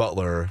and Jimmy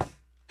Butler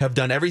have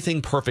done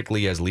everything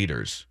perfectly as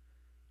leaders,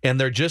 and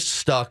they're just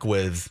stuck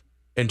with,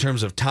 in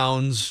terms of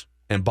Towns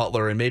and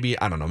Butler, and maybe,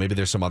 I don't know, maybe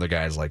there's some other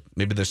guys, like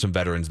maybe there's some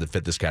veterans that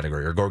fit this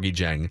category, or Gorgie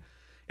Jeng,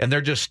 and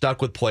they're just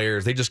stuck with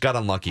players. They just got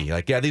unlucky.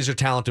 Like, yeah, these are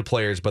talented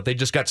players, but they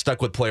just got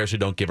stuck with players who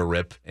don't give a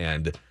rip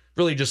and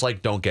really just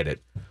don't get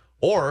it.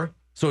 Or,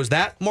 so is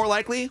that more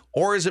likely?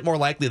 Or is it more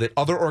likely that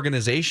other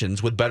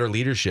organizations with better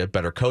leadership,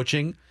 better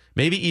coaching,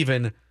 maybe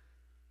even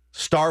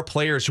star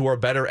players who are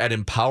better at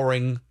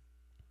empowering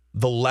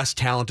the less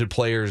talented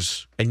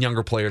players and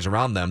younger players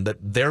around them, that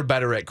they're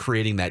better at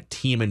creating that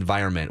team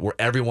environment where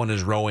everyone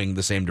is rowing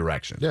the same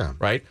direction? Yeah.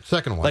 Right?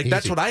 Second one.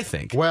 That's what I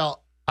think.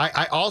 Well,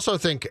 I also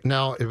think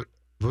now,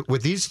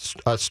 with these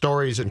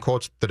stories and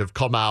quotes that have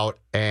come out,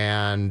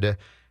 and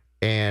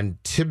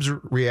Tibbs'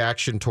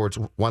 reaction towards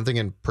one thing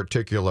in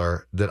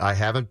particular that I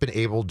haven't been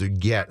able to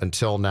get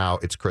until now,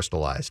 it's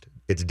crystallized.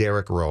 It's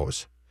Derrick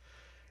Rose.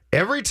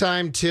 Every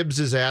time Tibbs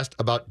is asked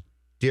about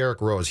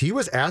Derrick Rose, he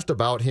was asked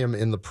about him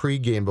in the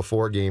pregame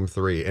before Game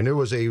 3, and it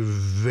was a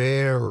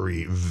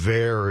very,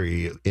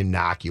 very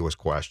innocuous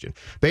question.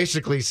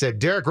 Basically said,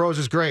 Derrick Rose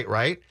is great,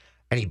 right?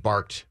 And he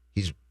barked.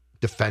 He's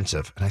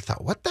defensive. And I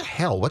thought, what the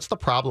hell? What's the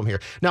problem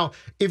here? Now,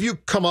 if you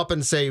come up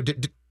and say,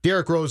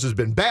 Derrick Rose has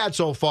been bad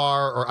so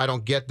far, or I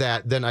don't get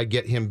that, then I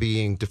get him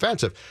being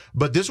defensive.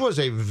 But this was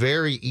a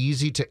very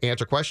easy to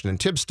answer question, and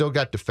Tibbs still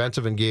got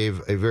defensive and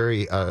gave a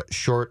very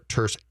short,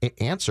 terse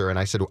answer. And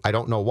I said, I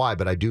don't know why,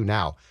 but I do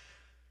now.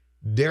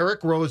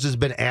 Derrick Rose has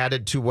been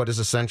added to what is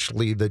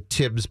essentially the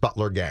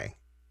Tibbs-Butler gang.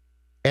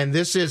 And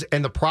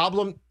the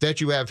problem that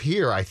you have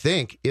here, I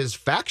think, is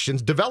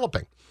factions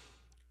developing.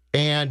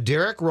 And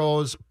Derrick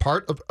Rose,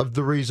 part of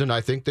the reason I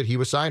think that he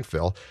was signed,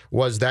 Phil,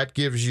 was that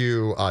gives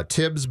you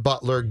Tibbs,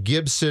 Butler,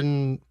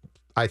 Gibson,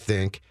 I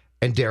think,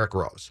 and Derrick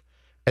Rose.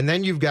 And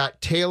then you've got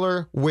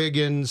Taylor,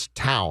 Wiggins,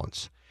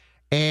 Towns.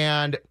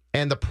 And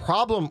the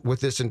problem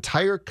with this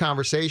entire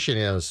conversation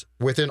is,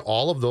 within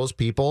all of those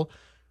people,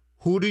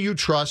 who do you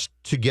trust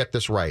to get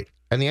this right?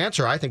 And the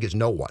answer, I think, is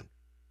no one.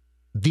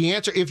 The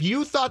answer, if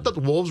you thought that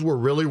the Wolves were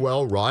really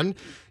well run,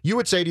 you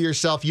would say to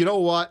yourself, you know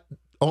what?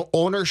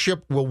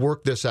 Ownership will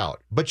work this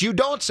out. But you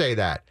don't say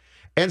that.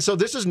 And so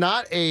this is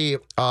not a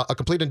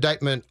complete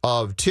indictment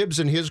of Tibbs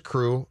and his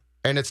crew,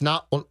 and it's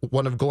not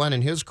one of Glenn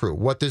and his crew.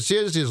 What this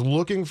is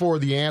looking for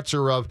the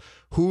answer of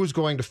who's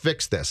going to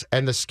fix this.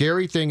 And the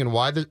scary thing, and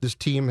why this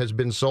team has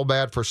been so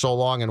bad for so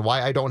long, and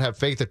why I don't have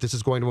faith that this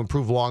is going to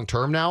improve long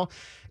term now,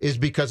 is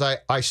because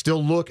I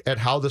still look at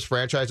how this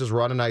franchise is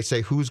run and I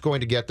say, who's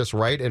going to get this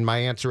right? And my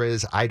answer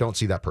is, I don't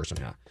see that person.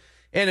 Yeah.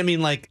 And I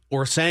mean,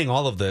 we're saying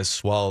all of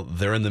this while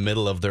they're in the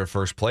middle of their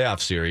first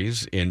playoff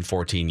series in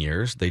 14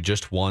 years. They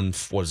just won,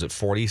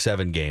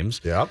 47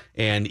 games? Yep.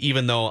 And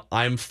even though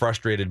I'm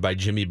frustrated by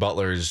Jimmy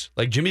Butler's,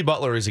 Jimmy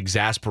Butler is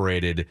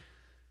exasperated,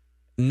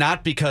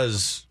 not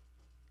because,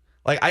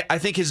 I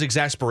think his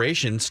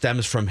exasperation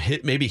stems from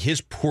maybe his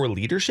poor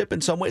leadership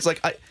in some ways.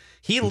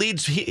 He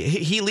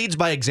leads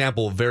by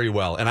example very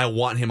well, and I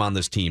want him on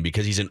this team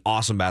because he's an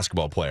awesome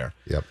basketball player.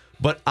 Yep.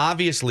 But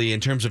obviously, in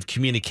terms of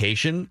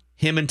communication,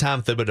 him and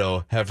Tom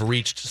Thibodeau have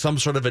reached some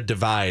sort of a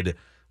divide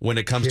when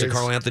it comes to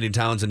Karl Anthony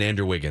Towns and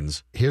Andrew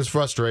Wiggins. His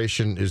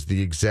frustration is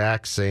the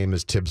exact same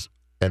as Tibbs,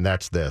 and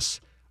that's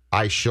this.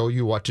 I show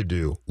you what to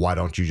do. Why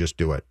don't you just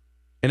do it?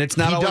 And it's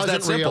not always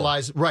that simple.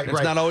 Realize, right.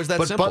 It's not always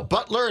that simple. But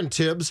Butler and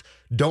Tibbs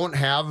don't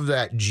have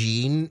that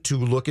gene to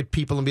look at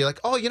people and be like,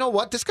 oh, you know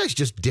what? This guy's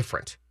just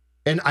different.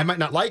 And I might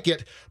not like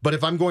it, but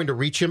if I'm going to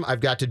reach him, I've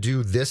got to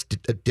do this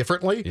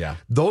differently. Yeah.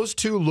 Those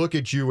two look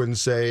at you and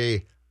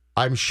say,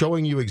 I'm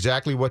showing you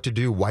exactly what to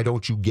do. Why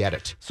don't you get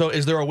it? So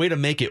is there a way to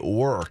make it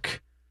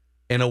work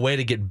and a way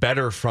to get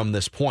better from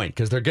this point?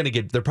 Because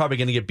they're probably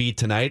going to get beat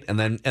tonight, and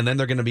then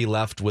they're going to be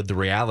left with the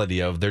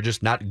reality of they're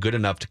just not good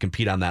enough to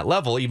compete on that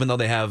level, even though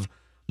they have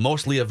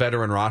mostly a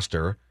veteran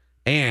roster,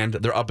 and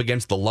they're up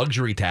against the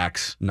luxury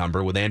tax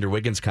number with Andrew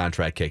Wiggins'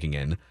 contract kicking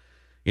in.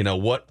 You know,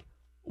 what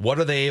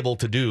are they able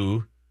to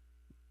do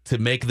to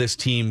make this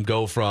team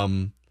go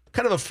from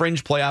kind of a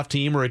fringe playoff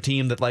team or a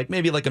team that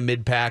maybe a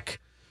mid-pack,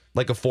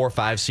 like a 4 or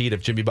 5 seed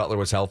if Jimmy Butler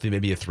was healthy,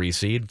 maybe a 3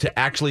 seed, to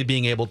actually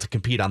being able to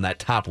compete on that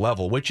top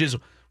level, which is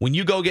when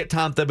you go get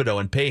Tom Thibodeau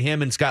and pay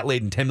him and Scott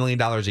Layden $10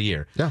 million a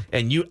year,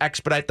 and you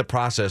expedite the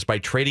process by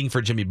trading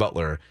for Jimmy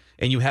Butler,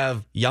 and you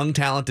have young,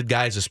 talented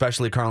guys,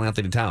 especially Karl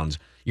Anthony Towns,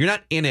 you're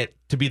not in it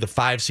to be the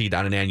 5 seed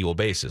on an annual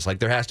basis.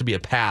 There has to be a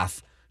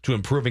path to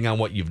improving on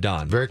what you've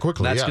done. Very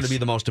quickly, That's yes. going to be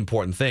the most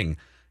important thing.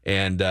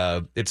 And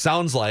it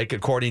sounds like,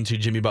 according to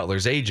Jimmy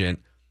Butler's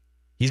agent,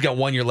 he's got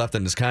 1 year left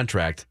in his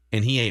contract,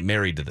 and he ain't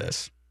married to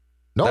this.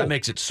 No. That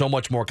makes it so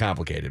much more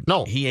complicated.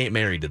 No. He ain't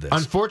married to this.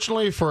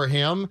 Unfortunately for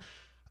him,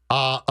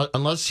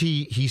 unless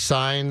he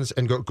signs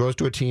and goes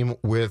to a team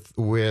with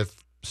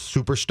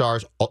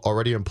superstars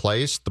already in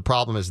place, the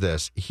problem is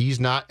this. He's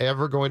not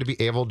ever going to be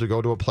able to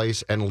go to a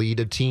place and lead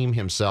a team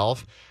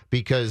himself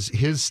because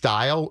his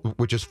style,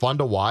 which is fun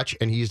to watch,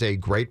 and he's a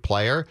great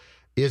player,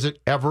 isn't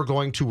ever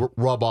going to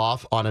rub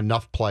off on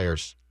enough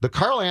players. The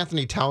Karl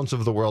Anthony Towns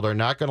of the world are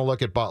not going to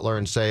look at Butler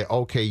and say,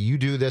 okay, you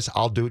do this,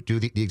 I'll do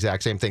the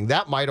exact same thing.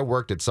 That might have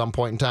worked at some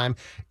point in time.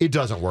 It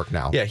doesn't work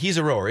now. Yeah, he's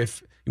a rower.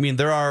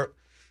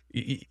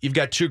 You've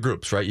got two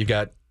groups, right? You've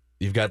got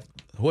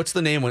what's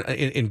the name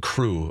in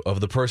crew of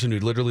the person who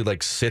literally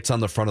sits on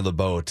the front of the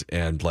boat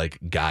and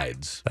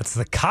guides? That's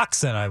the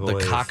coxswain, I believe.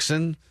 The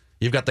coxswain.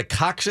 You've got the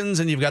coxswains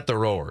and you've got the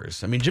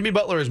rowers. I mean, Jimmy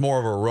Butler is more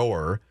of a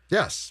rower.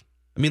 Yes.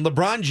 I mean,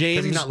 LeBron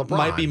James he's not LeBron.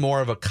 might be more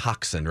of a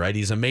coxswain, right?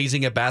 He's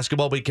amazing at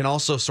basketball, but he can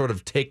also sort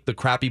of take the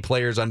crappy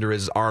players under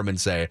his arm and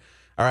say,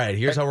 all right,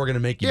 here's how we're going to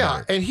make you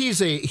better. And he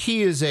is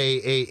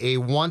a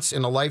once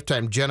in a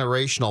lifetime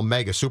generational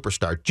mega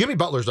superstar. Jimmy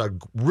Butler's a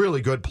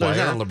really good player.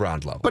 He's not on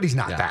LeBron's level. But he's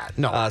not that.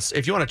 No.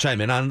 If you want to chime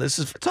in on this,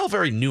 it's all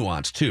very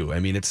nuanced too. I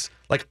mean, it's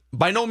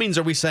by no means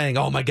are we saying,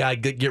 oh my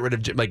God, get rid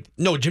of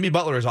no, Jimmy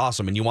Butler is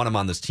awesome and you want him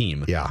on this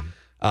team. Yeah.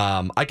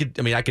 I could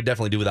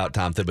definitely do without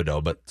Tom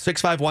Thibodeau, but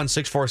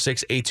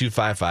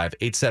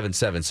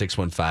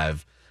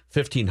 651-646-8255,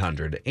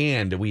 877-615-1500.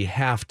 And we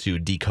have to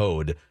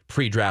decode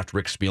pre-draft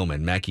Rick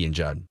Spielman, Mackey and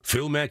Judd.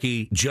 Phil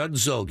Mackey, Judd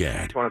Zulgad.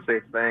 I just want to say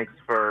thanks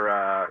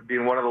for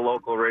being one of the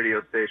local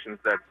radio stations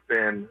that's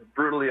been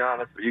brutally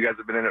honest. You guys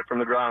have been in it from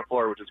the ground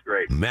floor, which is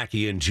great.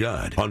 Mackey and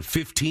Judd on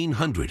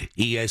 1500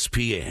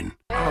 ESPN.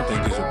 I don't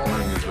think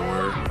disappointing is the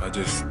word. I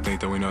just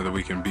think that we know that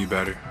we can be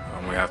better.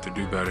 We have to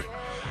do better.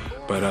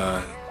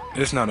 But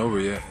it's not over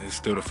yet. It's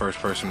still the first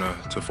person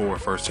to 4,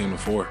 first team to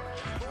 4.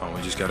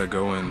 We just got to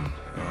go and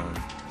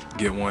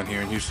get one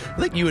here in Houston.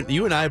 I think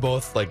you and I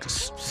both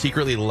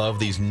secretly love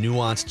these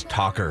nuanced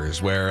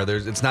talkers where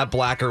it's not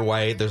black or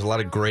white. There's a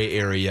lot of gray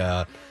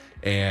area,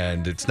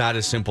 and it's not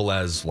as simple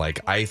as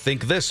I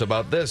think this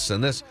about this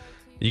and this.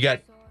 You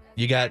got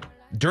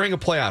during a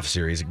playoff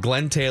series,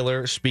 Glenn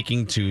Taylor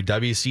speaking to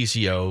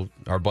WCCO,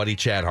 our buddy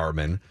Chad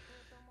Hartman.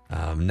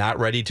 Not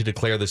ready to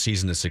declare the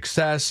season a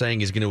success,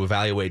 saying he's going to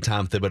evaluate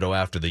Tom Thibodeau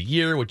after the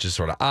year, which is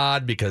sort of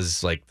odd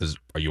because,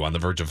 are you on the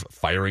verge of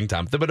firing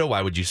Tom Thibodeau?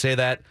 Why would you say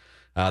that?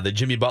 That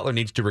Jimmy Butler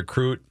needs to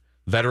recruit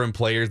veteran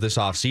players this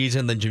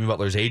offseason. Then Jimmy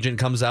Butler's agent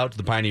comes out to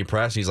the Pioneer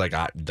Press, and he's like,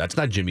 that's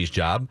not Jimmy's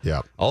job.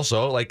 Yeah.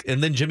 Also,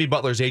 and then Jimmy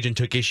Butler's agent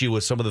took issue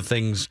with some of the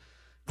things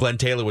Glenn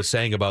Taylor was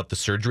saying about the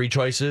surgery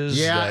choices.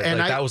 Yeah,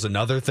 that was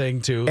another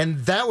thing, too. And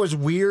that was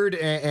weird,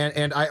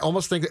 and I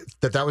almost think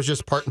that was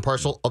just part and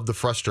parcel of the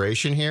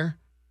frustration here.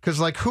 Because,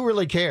 who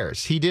really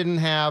cares? He didn't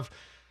have,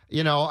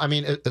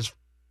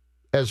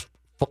 as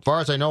far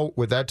as I know,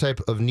 with that type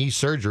of knee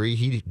surgery,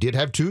 he did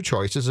have 2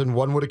 choices, and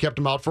one would have kept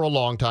him out for a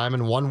long time,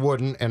 and one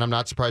wouldn't, and I'm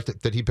not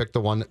surprised that he picked the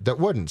one that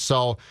wouldn't.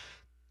 So,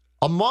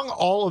 among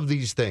all of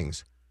these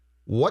things,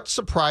 what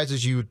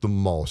surprises you the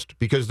most?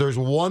 Because there's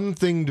one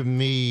thing to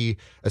me,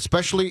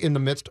 especially in the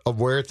midst of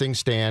where things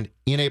stand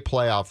in a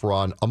playoff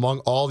run, among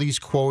all these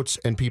quotes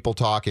and people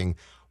talking,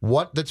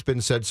 what that's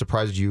been said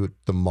surprises you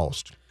the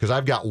most? Because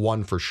I've got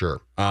one for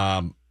sure.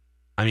 I'm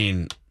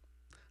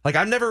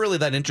never really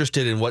that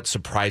interested in what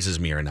surprises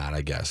me or not,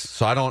 I guess.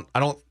 So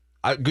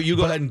you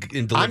go ahead and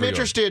deliver. I'm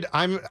interested.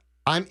 I'm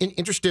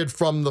interested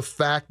from the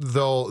fact,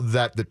 though,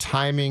 that the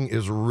timing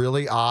is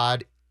really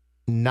odd,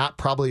 not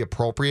probably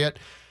appropriate.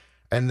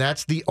 And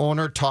that's the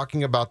owner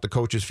talking about the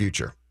coach's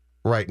future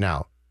right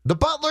now. The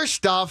Butler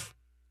stuff,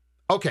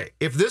 okay,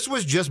 if this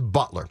was just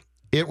Butler,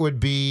 it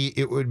would be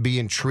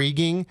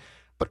intriguing.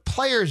 But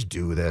players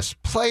do this.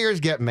 Players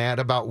get mad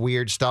about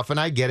weird stuff, and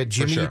I get it.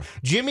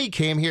 Jimmy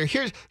came here.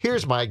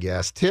 Here's my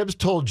guess. Tibbs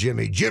told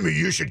Jimmy,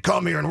 you should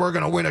come here, and we're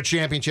going to win a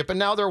championship. And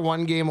now they're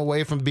one game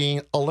away from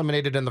being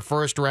eliminated in the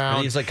first round.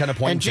 And he's like kind of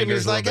pointing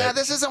fingers. And Jimmy's like,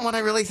 this isn't what I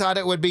really thought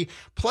it would be.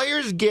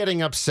 Players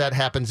getting upset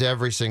happens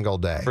every single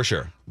day. For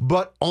sure.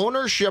 But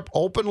ownership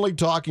openly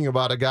talking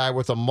about a guy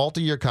with a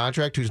multi-year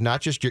contract who's not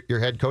just your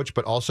head coach,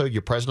 but also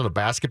your president of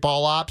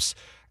basketball ops,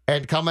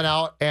 and coming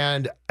out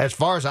and, as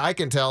far as I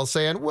can tell,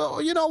 saying,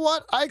 well, you know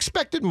what? I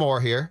expected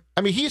more here.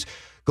 I mean,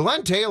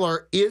 Glenn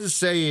Taylor is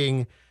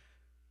saying,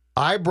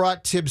 I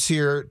brought Tibbs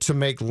here to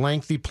make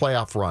lengthy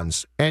playoff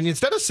runs. And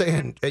instead of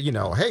saying,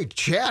 hey,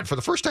 Chad, for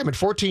the first time in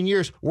 14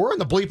 years, we're in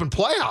the bleeping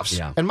playoffs.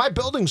 Yeah. And my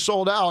building's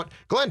sold out.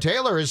 Glenn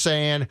Taylor is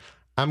saying,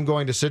 I'm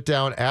going to sit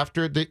down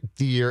after the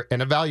year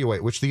and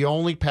evaluate, which the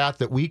only path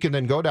that we can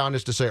then go down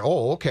is to say,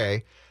 oh,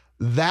 okay,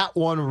 that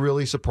one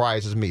really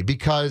surprises me.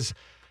 Because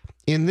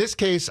in this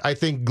case, I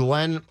think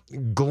Glenn,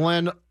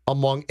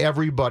 among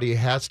everybody,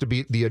 has to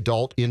be the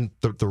adult in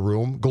the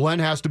room. Glenn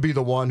has to be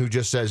the one who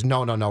just says, no,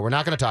 we're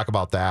not going to talk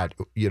about that.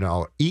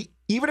 Even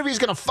if he's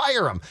going to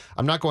fire him,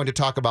 I'm not going to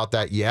talk about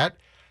that yet.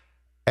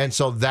 And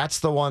so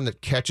that's the one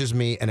that catches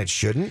me, and it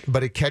shouldn't,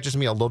 but it catches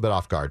me a little bit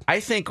off guard. I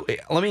think,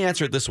 let me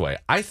answer it this way.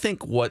 I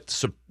think what,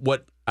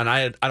 and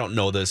I don't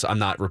know this, I'm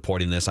not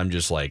reporting this, I'm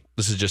just like,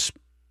 this is just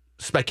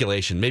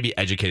speculation, maybe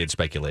educated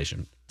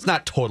speculation. It's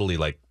not totally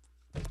like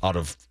out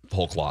of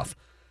whole cloth.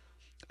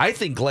 I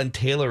think Glenn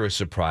Taylor is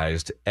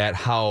surprised at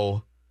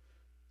how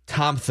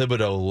Tom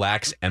Thibodeau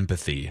lacks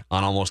empathy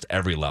on almost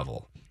every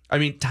level. I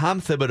mean,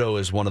 Tom Thibodeau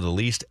is one of the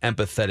least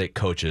empathetic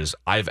coaches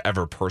I've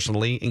ever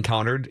personally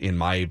encountered in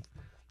my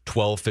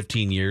 12,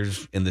 15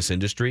 years in this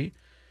industry.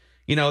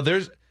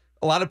 There's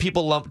a lot of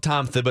people lump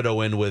Tom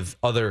Thibodeau in with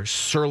other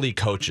surly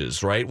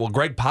coaches, right? Well,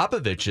 Greg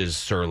Popovich is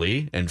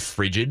surly and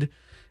frigid,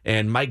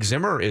 and Mike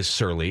Zimmer is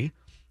surly.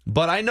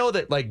 But I know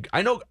that,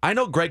 I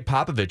know Greg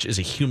Popovich is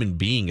a human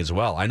being as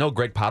well. I know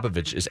Greg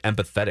Popovich is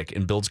empathetic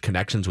and builds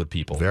connections with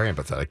people. Very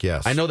empathetic,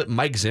 yes. I know that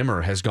Mike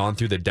Zimmer has gone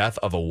through the death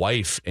of a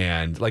wife,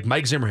 and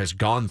Mike Zimmer has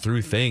gone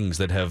through things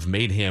that have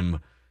made him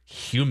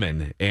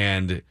human.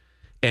 And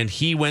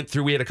he went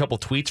through, we had a couple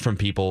tweets from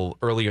people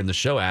earlier in the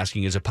show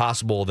asking, is it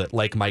possible that,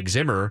 like Mike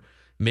Zimmer,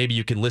 maybe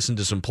you can listen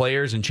to some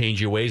players and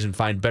change your ways and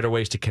find better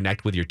ways to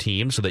connect with your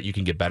team so that you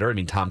can get better? I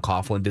mean, Tom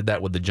Coughlin did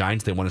that with the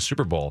Giants. They won a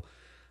Super Bowl.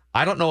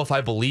 I don't know if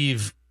I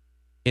believe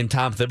in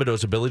Tom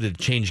Thibodeau's ability to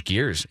change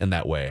gears in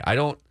that way. I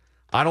don't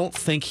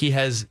think he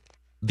has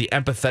the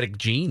empathetic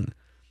gene.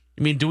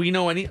 I mean, do we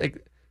know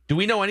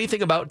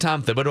anything about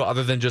Tom Thibodeau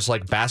other than just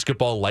like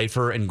basketball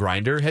lifer and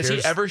grinder? Has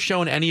he ever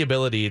shown any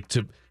ability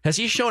to? Has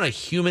he shown a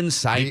human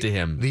side to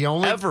him? The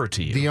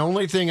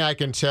only thing I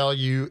can tell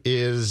you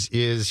is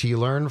he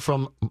learned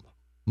from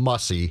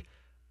Mussy.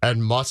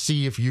 And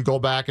Mussy, if you go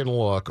back and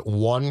look,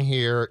 won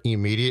here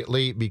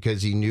immediately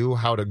because he knew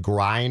how to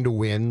grind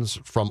wins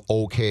from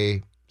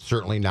okay,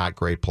 certainly not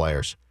great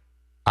players.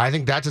 I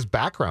think that's his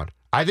background.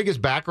 I think his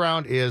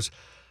background is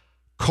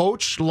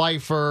coach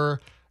lifer,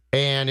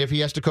 and if he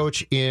has to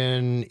coach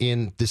in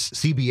this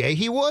CBA,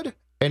 he would.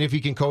 And if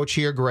he can coach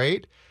here,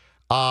 great.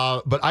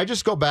 But I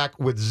just go back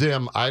with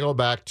Zim. I go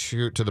back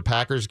to the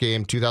Packers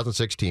game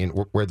 2016,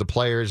 where the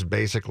players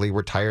basically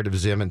were tired of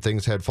Zim and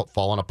things had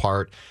fallen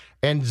apart.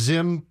 And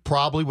Zim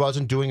probably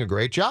wasn't doing a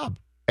great job.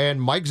 And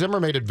Mike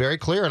Zimmer made it very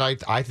clear, and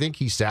I think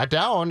he sat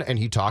down and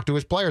he talked to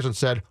his players and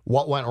said,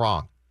 what went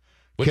wrong?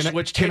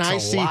 Which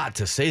takes a lot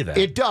to say that.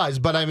 It does,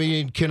 but I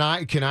mean, can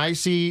I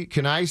see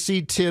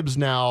Tibbs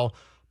now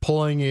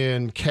pulling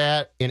in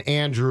Kat and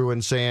Andrew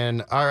and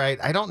saying, all right,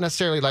 I don't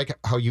necessarily like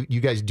how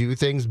you guys do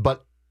things,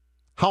 but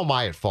how am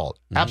I at fault?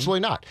 Mm-hmm. Absolutely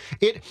not.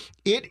 It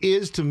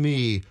is, to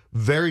me,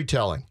 very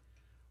telling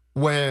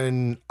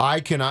when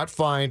I cannot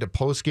find a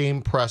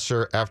post-game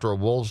presser after a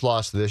Wolves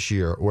loss this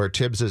year where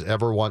Tibbs has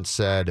ever once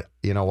said,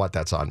 you know what,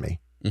 that's on me.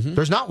 Mm-hmm.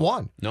 There's not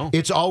one. No.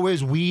 It's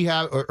always we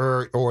have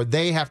or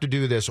they have to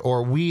do this,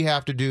 or we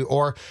have to do,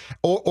 or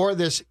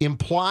this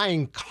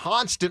implying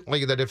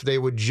constantly that if they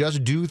would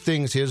just do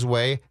things his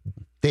way,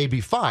 they'd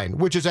be fine,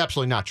 which is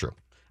absolutely not true.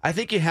 I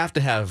think you have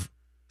to have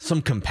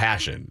some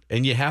compassion,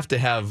 and you have to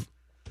have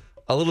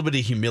a little bit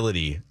of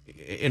humility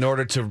in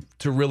order to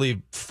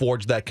really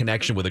forge that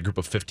connection with a group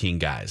of 15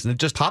 guys. And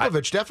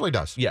Popovich definitely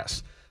does.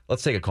 Yes.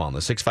 Let's take a call on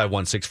this.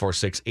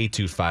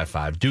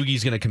 651-646-8255.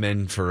 Doogie's going to come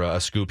in for a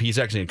scoop. He's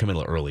actually going to come in a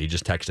little early. He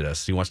just texted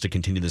us. He wants to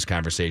continue this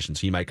conversation,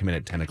 so he might come in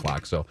at 10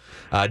 o'clock. So,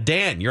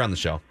 Dan, you're on the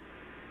show.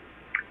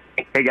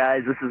 Hey,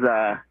 guys. This is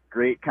a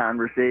great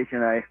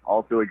conversation. I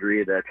also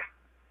agree that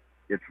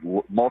it's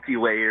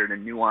multi-layered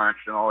and nuanced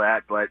and all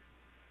that, but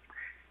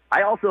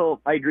I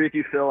agree with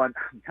you, Phil. I'm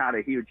not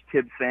a huge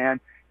Tibbs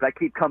fan, but I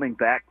keep coming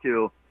back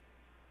to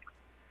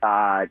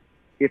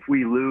if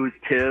we lose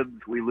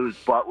Tibbs, we lose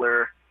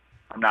Butler.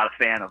 I'm not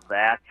a fan of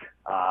that.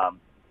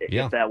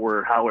 If that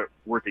were how it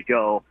were to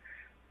go.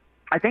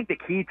 I think the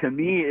key to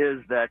me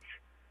is that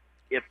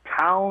if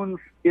Towns,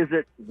 is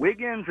it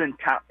Wiggins and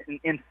Towns?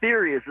 In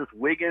theory, is this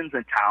Wiggins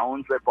and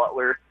Towns that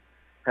Butler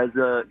has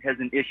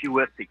an issue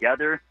with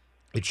together?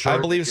 It I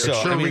believe so.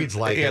 It sure reads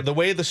like it. The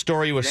way the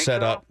story was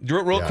set up,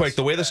 real quick,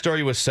 the way the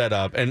story was set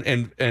up,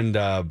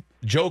 and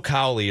Joe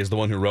Cowley is the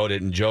one who wrote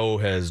it, and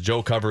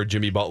Joe covered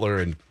Jimmy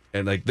Butler,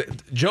 and like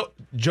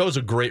Joe's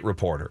a great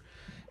reporter,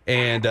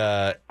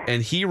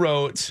 and he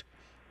wrote,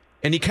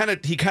 and he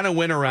kind of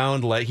went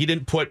around, like, he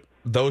didn't put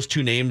those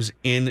two names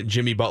in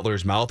Jimmy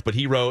Butler's mouth, but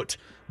he wrote,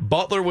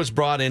 Butler was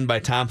brought in by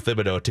Tom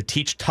Thibodeau to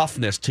teach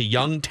toughness to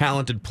young,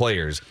 talented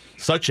players,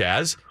 such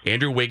as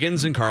Andrew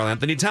Wiggins and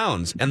Karl-Anthony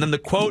Towns. And then the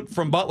quote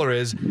from Butler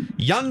is,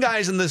 young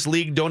guys in this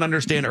league don't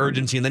understand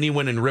urgency. And then he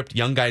went and ripped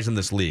young guys in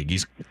this league.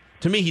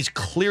 To me, he's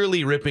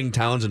clearly ripping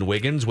Towns and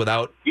Wiggins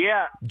without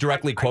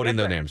directly quoting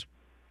their names.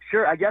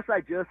 Sure. I guess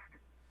I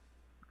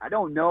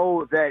don't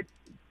know that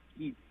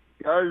he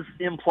does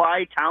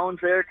imply Towns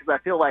there, because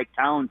I feel like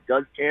Towns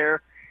does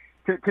care.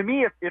 To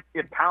me,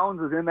 if Towns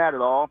is in that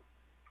at all,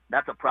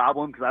 that's a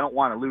problem, because I don't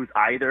want to lose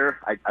either.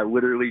 I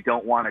literally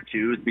don't want to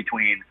choose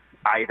between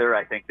either.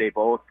 I think they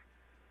both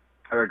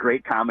are a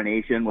great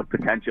combination with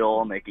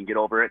potential, and they can get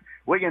over it.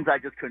 Wiggins, I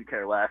just couldn't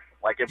care less.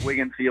 Like, if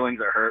Wiggins' feelings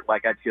are hurt,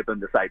 like, I'd ship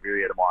him to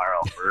Siberia tomorrow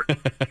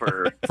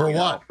for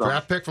what?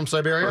 Draft pick from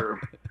Siberia?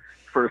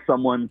 For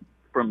someone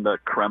from the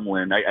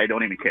Kremlin. I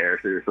don't even care,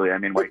 seriously. I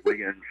mean, like,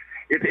 Wiggins,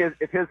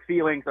 if his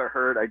feelings are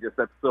hurt,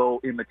 that's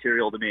so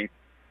immaterial to me.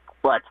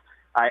 But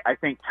I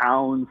think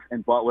Towns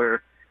and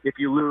Butler, if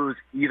you lose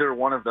either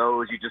one of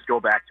those, you just go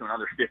back to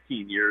another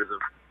 15 years of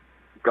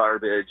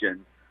garbage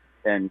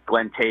and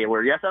Glenn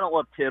Taylor. Yes, I don't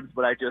love Tibbs,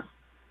 but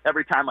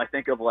every time I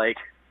think of, like,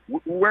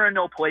 we're in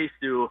no place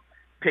to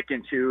pick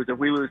and choose. If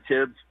we lose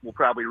Tibbs, we'll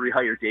probably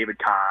rehire David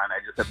Kahn. I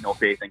just have no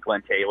faith in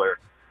Glenn Taylor.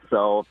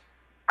 So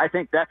I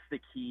think that's the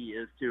key,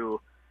 is to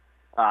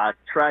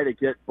try to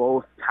get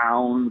both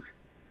Towns.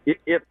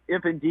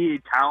 If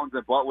indeed Towns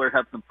and Butler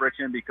have some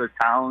friction because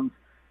Towns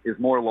is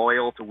more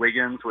loyal to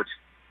Wiggins, which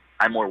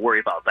I'm more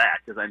worried about that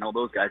because I know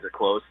those guys are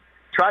close.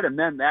 Try to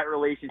mend that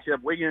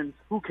relationship. Wiggins,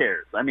 who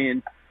cares? I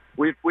mean,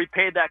 we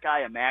paid that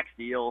guy a max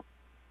deal.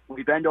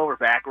 We bend over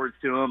backwards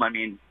to him. I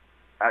mean,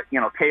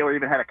 Taylor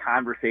even had a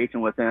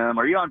conversation with him.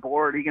 Are you on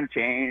board? Are you going to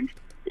change?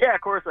 Yeah,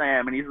 of course I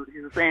am. And he's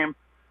the same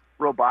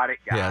robotic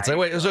guy. Yeah, it's like,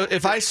 wait, so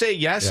if I say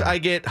yes, I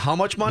get how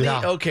much money?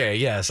 Yeah. Okay,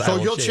 yes. So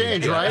you'll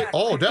change, right?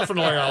 Oh,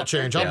 definitely I'll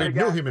change. I'll be a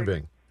new human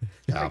being.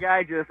 The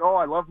guy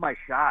I love my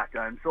shot.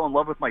 I'm so in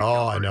love with my shot.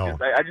 Oh, I know.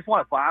 I just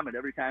want to bomb it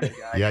every time the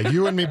guy. Yeah,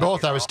 you and me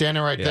both. I was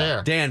standing right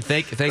there. Dan,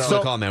 thanks for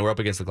the call, man. We're up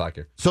against the clock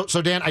here.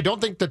 So Dan, I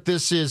don't think that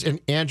this is an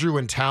Andrew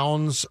and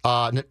Towns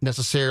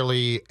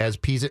necessarily as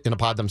peas in a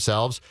pod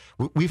themselves.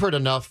 We've heard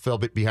enough, Phil,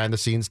 behind the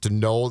scenes to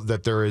know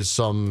that there is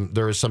some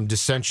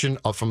dissension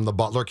from the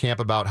Butler camp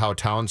about how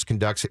Towns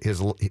conducts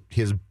his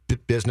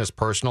business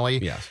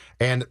personally. Yes.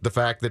 And the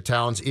fact that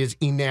Towns is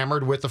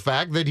enamored with the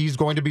fact that he's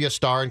going to be a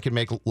star and can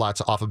make lots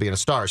off of being a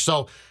star.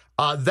 So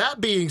that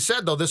being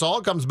said, though, this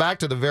all comes back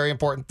to the very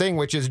important thing,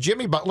 which is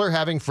Jimmy Butler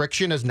having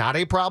friction is not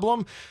a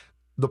problem.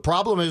 The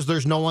problem is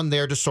there's no one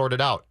there to sort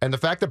it out. And the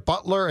fact that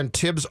Butler and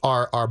Tibbs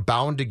are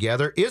bound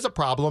together is a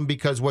problem,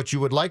 because what you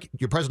would like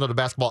your president of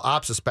basketball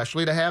ops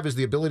especially to have is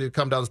the ability to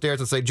come downstairs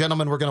and say,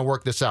 gentlemen, we're going to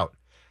work this out.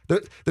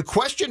 The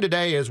question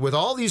today is, with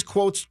all these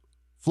quotes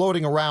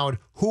floating around,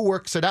 who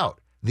works it out?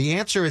 The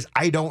answer is,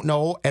 I don't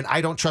know, and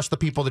I don't trust the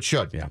people that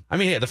should. Yeah. I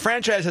mean, the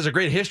franchise has a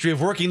great history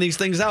of working these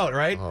things out,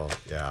 right? Oh,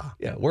 yeah.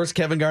 Yeah. Where's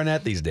Kevin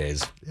Garnett these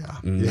days? Yeah.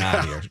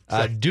 Not here.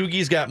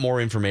 Doogie's got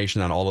more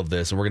information on all of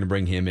this, and we're going to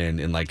bring him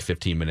in like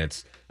 15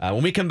 minutes.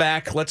 When we come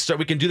back, let's start.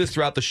 We can do this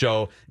throughout the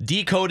show.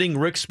 Decoding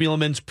Rick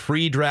Spielman's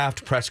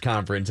pre-draft press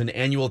conference, an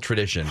annual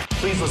tradition.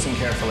 Please listen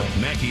carefully.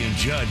 Mackey and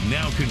Judd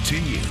now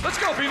continue Let's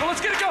go, people.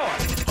 Let's get it going.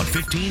 on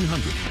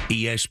 1500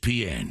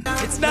 ESPN.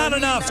 It's not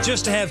enough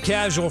just to have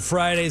casual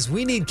Fridays.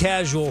 We need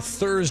casual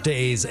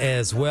Thursdays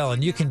as well.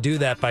 And you can do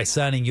that by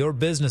signing your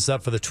business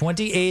up for the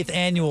 28th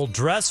annual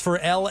Dress for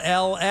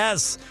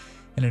LLS.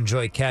 And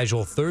enjoy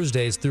casual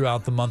Thursdays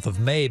throughout the month of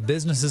May.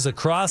 Businesses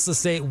across the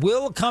state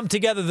will come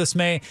together this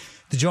May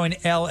to join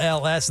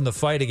LLS in the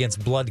fight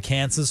against blood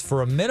cancers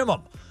for a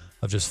minimum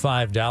of just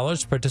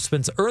 $5.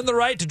 Participants earn the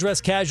right to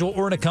dress casual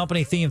or in a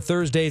company-themed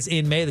Thursdays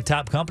in May. The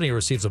top company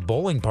receives a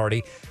bowling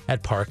party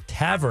at Park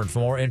Tavern. For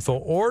more info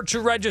or to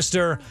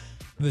register,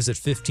 visit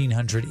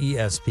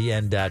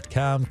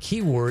 1500ESPN.com,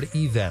 keyword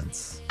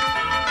events.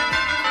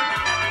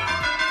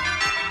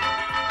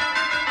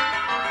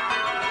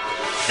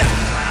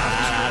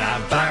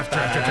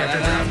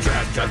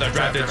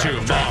 Drafted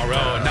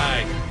tomorrow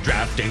night.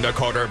 Drafting the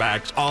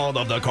quarterbacks, all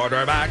of the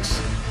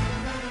quarterbacks.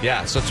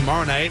 Yeah, so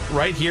tomorrow night,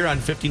 right here on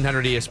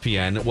 1500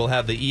 ESPN, we'll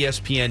have the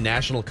ESPN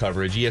national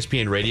coverage,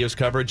 ESPN radio's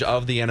coverage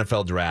of the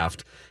NFL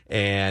draft.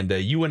 And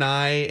you and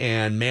I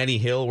and Manny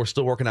Hill, we're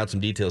still working out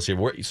some details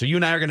here. So you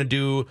and I are going to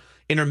do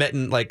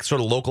intermittent, like, sort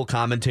of local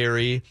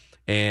commentary.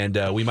 And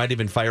we might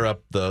even fire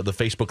up the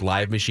Facebook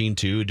Live machine,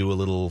 too, do a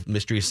little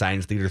Mystery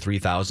Science Theater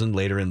 3000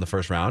 later in the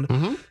first round.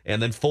 Mm-hmm. And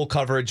then full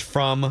coverage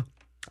from,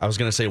 I was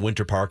going to say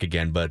Winter Park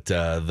again, but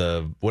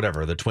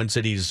the Twin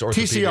Cities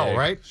Orthopedic. TCO,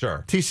 right?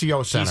 Sure.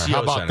 TCO Center. TCO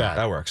How about Center. that?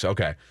 That works.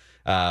 Okay.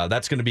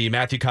 That's going to be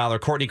Matthew Collar,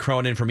 Courtney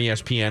Cronin from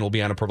ESPN will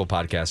be on a Purple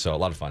podcast, so a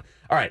lot of fun.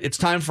 All right, it's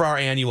time for our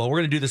annual. We're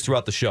going to do this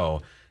throughout the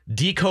show.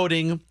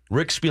 Decoding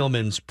Rick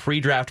Spielman's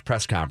pre-draft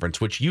press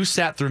conference, which you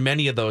sat through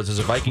many of those as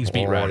a Vikings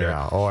beat writer.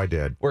 Yeah. Oh, I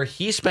did. Where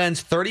he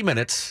spends 30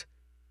 minutes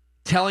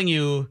telling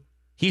you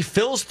he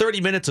fills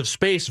 30 minutes of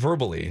space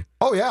verbally.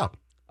 Oh, yeah.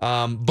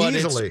 But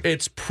Easily.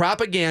 it's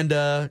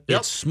propaganda,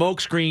 it's smoke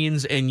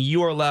screens, and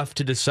you are left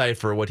to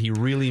decipher what he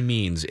really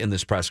means in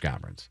this press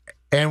conference.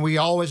 And we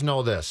always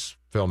know this,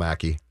 Phil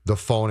Mackey. The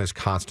phone is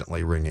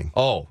constantly ringing.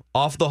 Oh,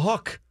 off the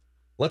hook.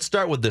 Let's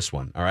start with this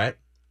one, all right?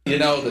 You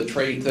know, the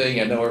trade thing,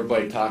 I know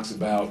everybody talks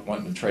about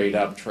wanting to trade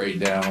up, trade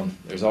down.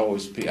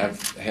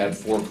 I've had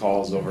 4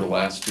 calls over the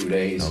last 2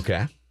 days.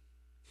 Okay.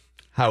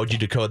 How would you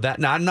decode that?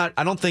 Now,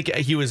 I don't think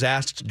he was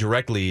asked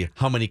directly,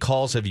 how many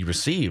calls have you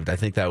received? I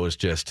think that was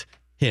just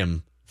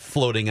him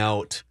floating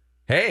out,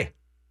 hey,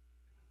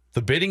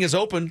 the bidding is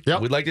open.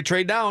 Yep. We'd like to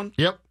trade down.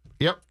 Yep.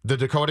 The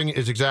decoding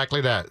is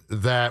exactly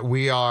that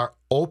we are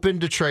open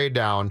to trade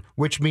down,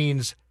 which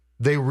means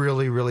they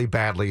really, really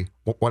badly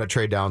want to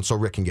trade down so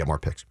Rick can get more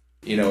picks.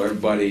 You know,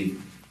 everybody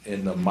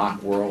in the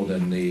mock world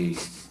and the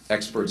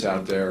experts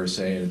out there are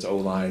saying it's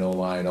O-line,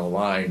 O-line,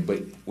 O-line.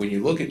 But when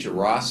you look at your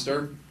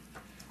roster,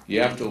 you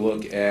have to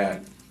look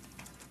at,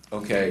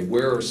 okay,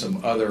 where are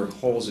some other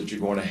holes that you're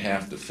going to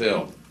have to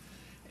fill?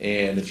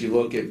 And if you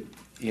look at,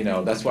 you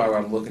know, that's why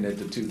I'm looking at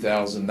the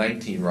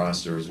 2019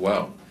 roster as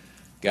well.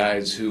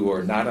 Guys who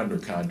are not under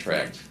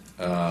contract.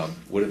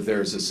 What if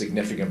there's a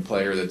significant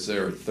player that's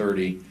there at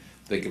 30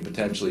 that could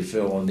potentially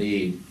fill a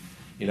need?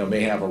 You know,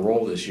 may have a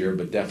role this year,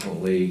 but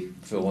definitely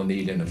fill a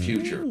need in the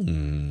future.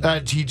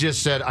 He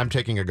just said, I'm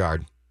taking a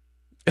guard.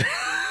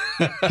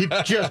 he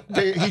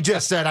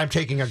just said, I'm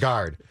taking a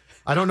guard.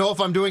 I don't know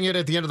if I'm doing it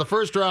at the end of the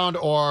first round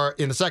or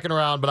in the second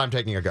round, but I'm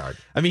taking a guard.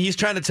 I mean, he's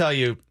trying to tell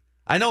you,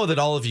 I know that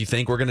all of you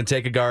think we're going to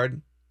take a guard.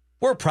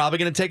 We're probably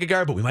going to take a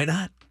guard, but we might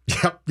not.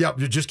 Yep.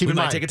 Just keep in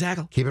mind. We might take a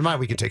tackle. Keep in mind,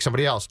 we can take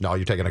somebody else. No,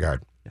 you're taking a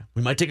guard. Yeah.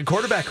 We might take a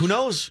quarterback. Who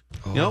knows?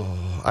 You know?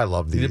 I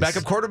love these. Need a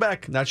backup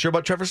quarterback. Not sure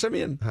about Trevor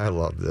Siemian. I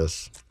love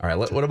this. All right,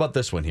 what about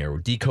this one here? We're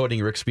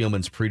decoding Rick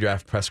Spielman's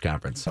pre-draft press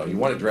conference. So you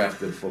want to draft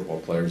good football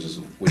players is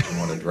what you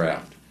want to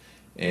draft.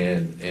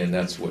 And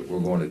that's what we're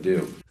going to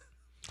do.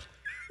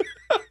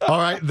 All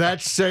right,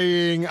 that's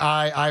saying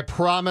I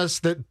promise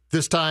that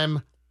this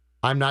time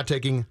I'm not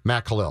taking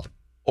Matt Khalil.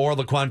 Or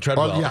Laquan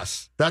Treadwell.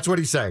 Yes, that's what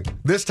he's saying.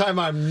 This time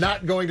I'm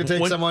not going to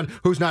take someone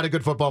who's not a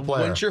good football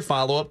player. Wouldn't your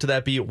follow-up to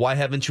that be, why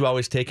haven't you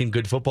always taken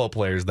good football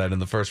players then in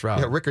the first round?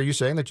 Yeah, Rick, are you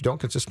saying that you don't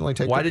consistently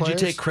take Why good did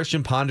players? you take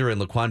Christian Ponder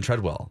and Laquan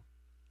Treadwell?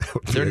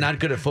 They're not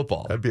good at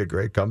football. That'd be a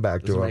great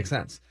comeback to Doesn't him. make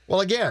sense.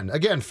 Well,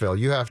 again, Phil,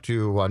 you have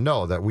to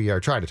know that we are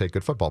trying to take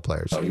good football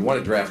players. So you want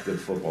to draft good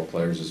football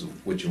players is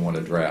what you want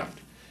to draft.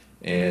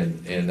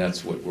 And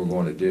that's what we're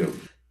going to do.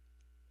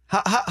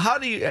 How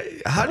do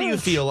you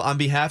feel on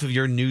behalf of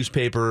your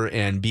newspaper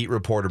and beat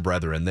reporter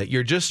brethren that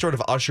you're just sort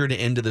of ushered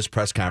into this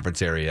press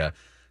conference area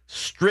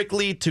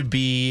strictly to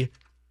be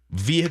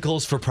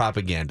vehicles for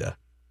propaganda?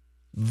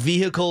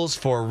 Vehicles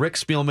for Rick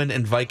Spielman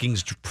and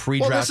Vikings pre-draft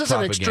propaganda. Well, this is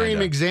an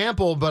extreme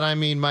example, but I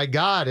mean, my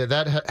God,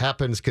 that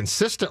happens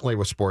consistently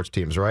with sports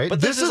teams, right?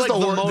 But this is like the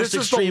most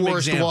extreme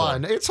worst example.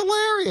 one. It's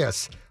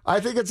hilarious. I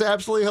think it's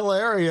absolutely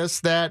hilarious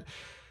that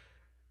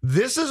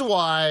this is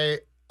why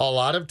a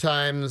lot of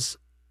times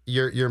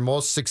your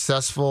most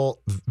successful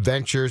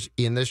ventures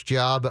in this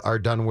job are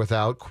done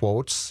without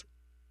quotes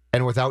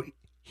and without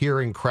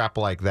hearing crap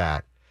like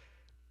that.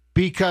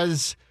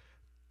 Because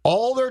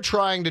all they're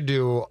trying to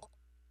do,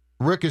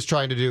 Rick is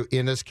trying to do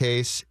in this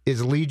case,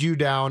 is lead you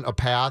down a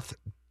path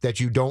that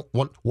you don't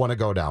want to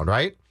go down,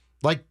 right?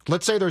 Like,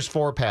 let's say there's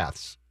 4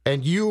 paths,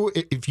 and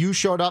if you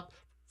showed up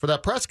for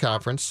that press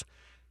conference,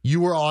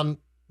 you were on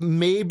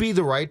maybe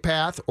the right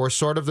path or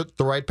sort of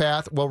the right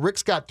path. Well,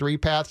 Rick's got 3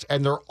 paths,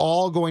 and they're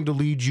all going to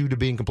lead you to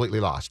being completely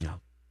lost. Yeah.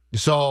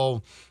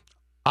 So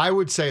I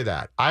would say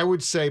that. I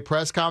would say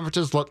press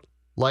conferences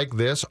like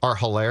this are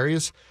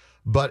hilarious,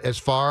 but as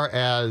far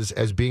as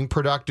being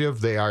productive,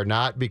 they are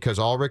not, because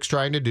all Rick's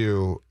trying to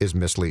do is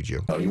mislead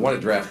you. So you want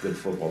to draft good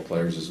football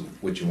players is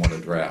what you want to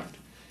draft.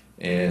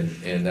 And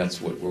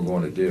that's what we're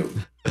going to do.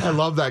 I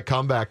love that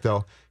comeback,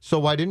 though. So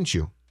why didn't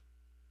you?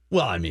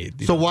 Well, I mean...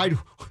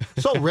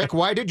 So, Rick,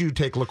 why did you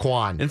take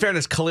Laquan? In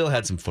fairness, Khalil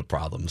had some foot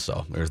problems,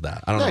 so there's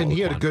that. I don't know. And he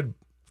had a good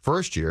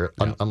first year,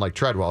 unlike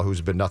Treadwell,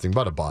 who's been nothing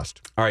but a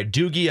bust. All right,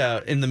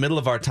 Doogie, in the middle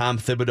of our Tom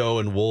Thibodeau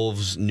and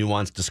Wolves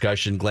nuanced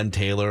discussion, Glenn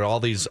Taylor, all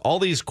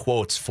these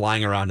quotes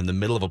flying around in the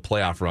middle of a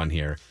playoff run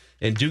here.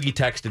 And Doogie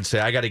texted,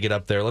 say, I got to get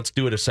up there. Let's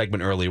do it a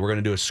segment early. We're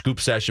going to do a scoop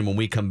session when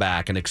we come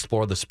back and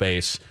explore the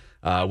space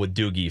with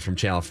Doogie from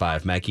Channel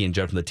 5. Mackie and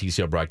Judd from the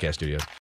TCL broadcast studio.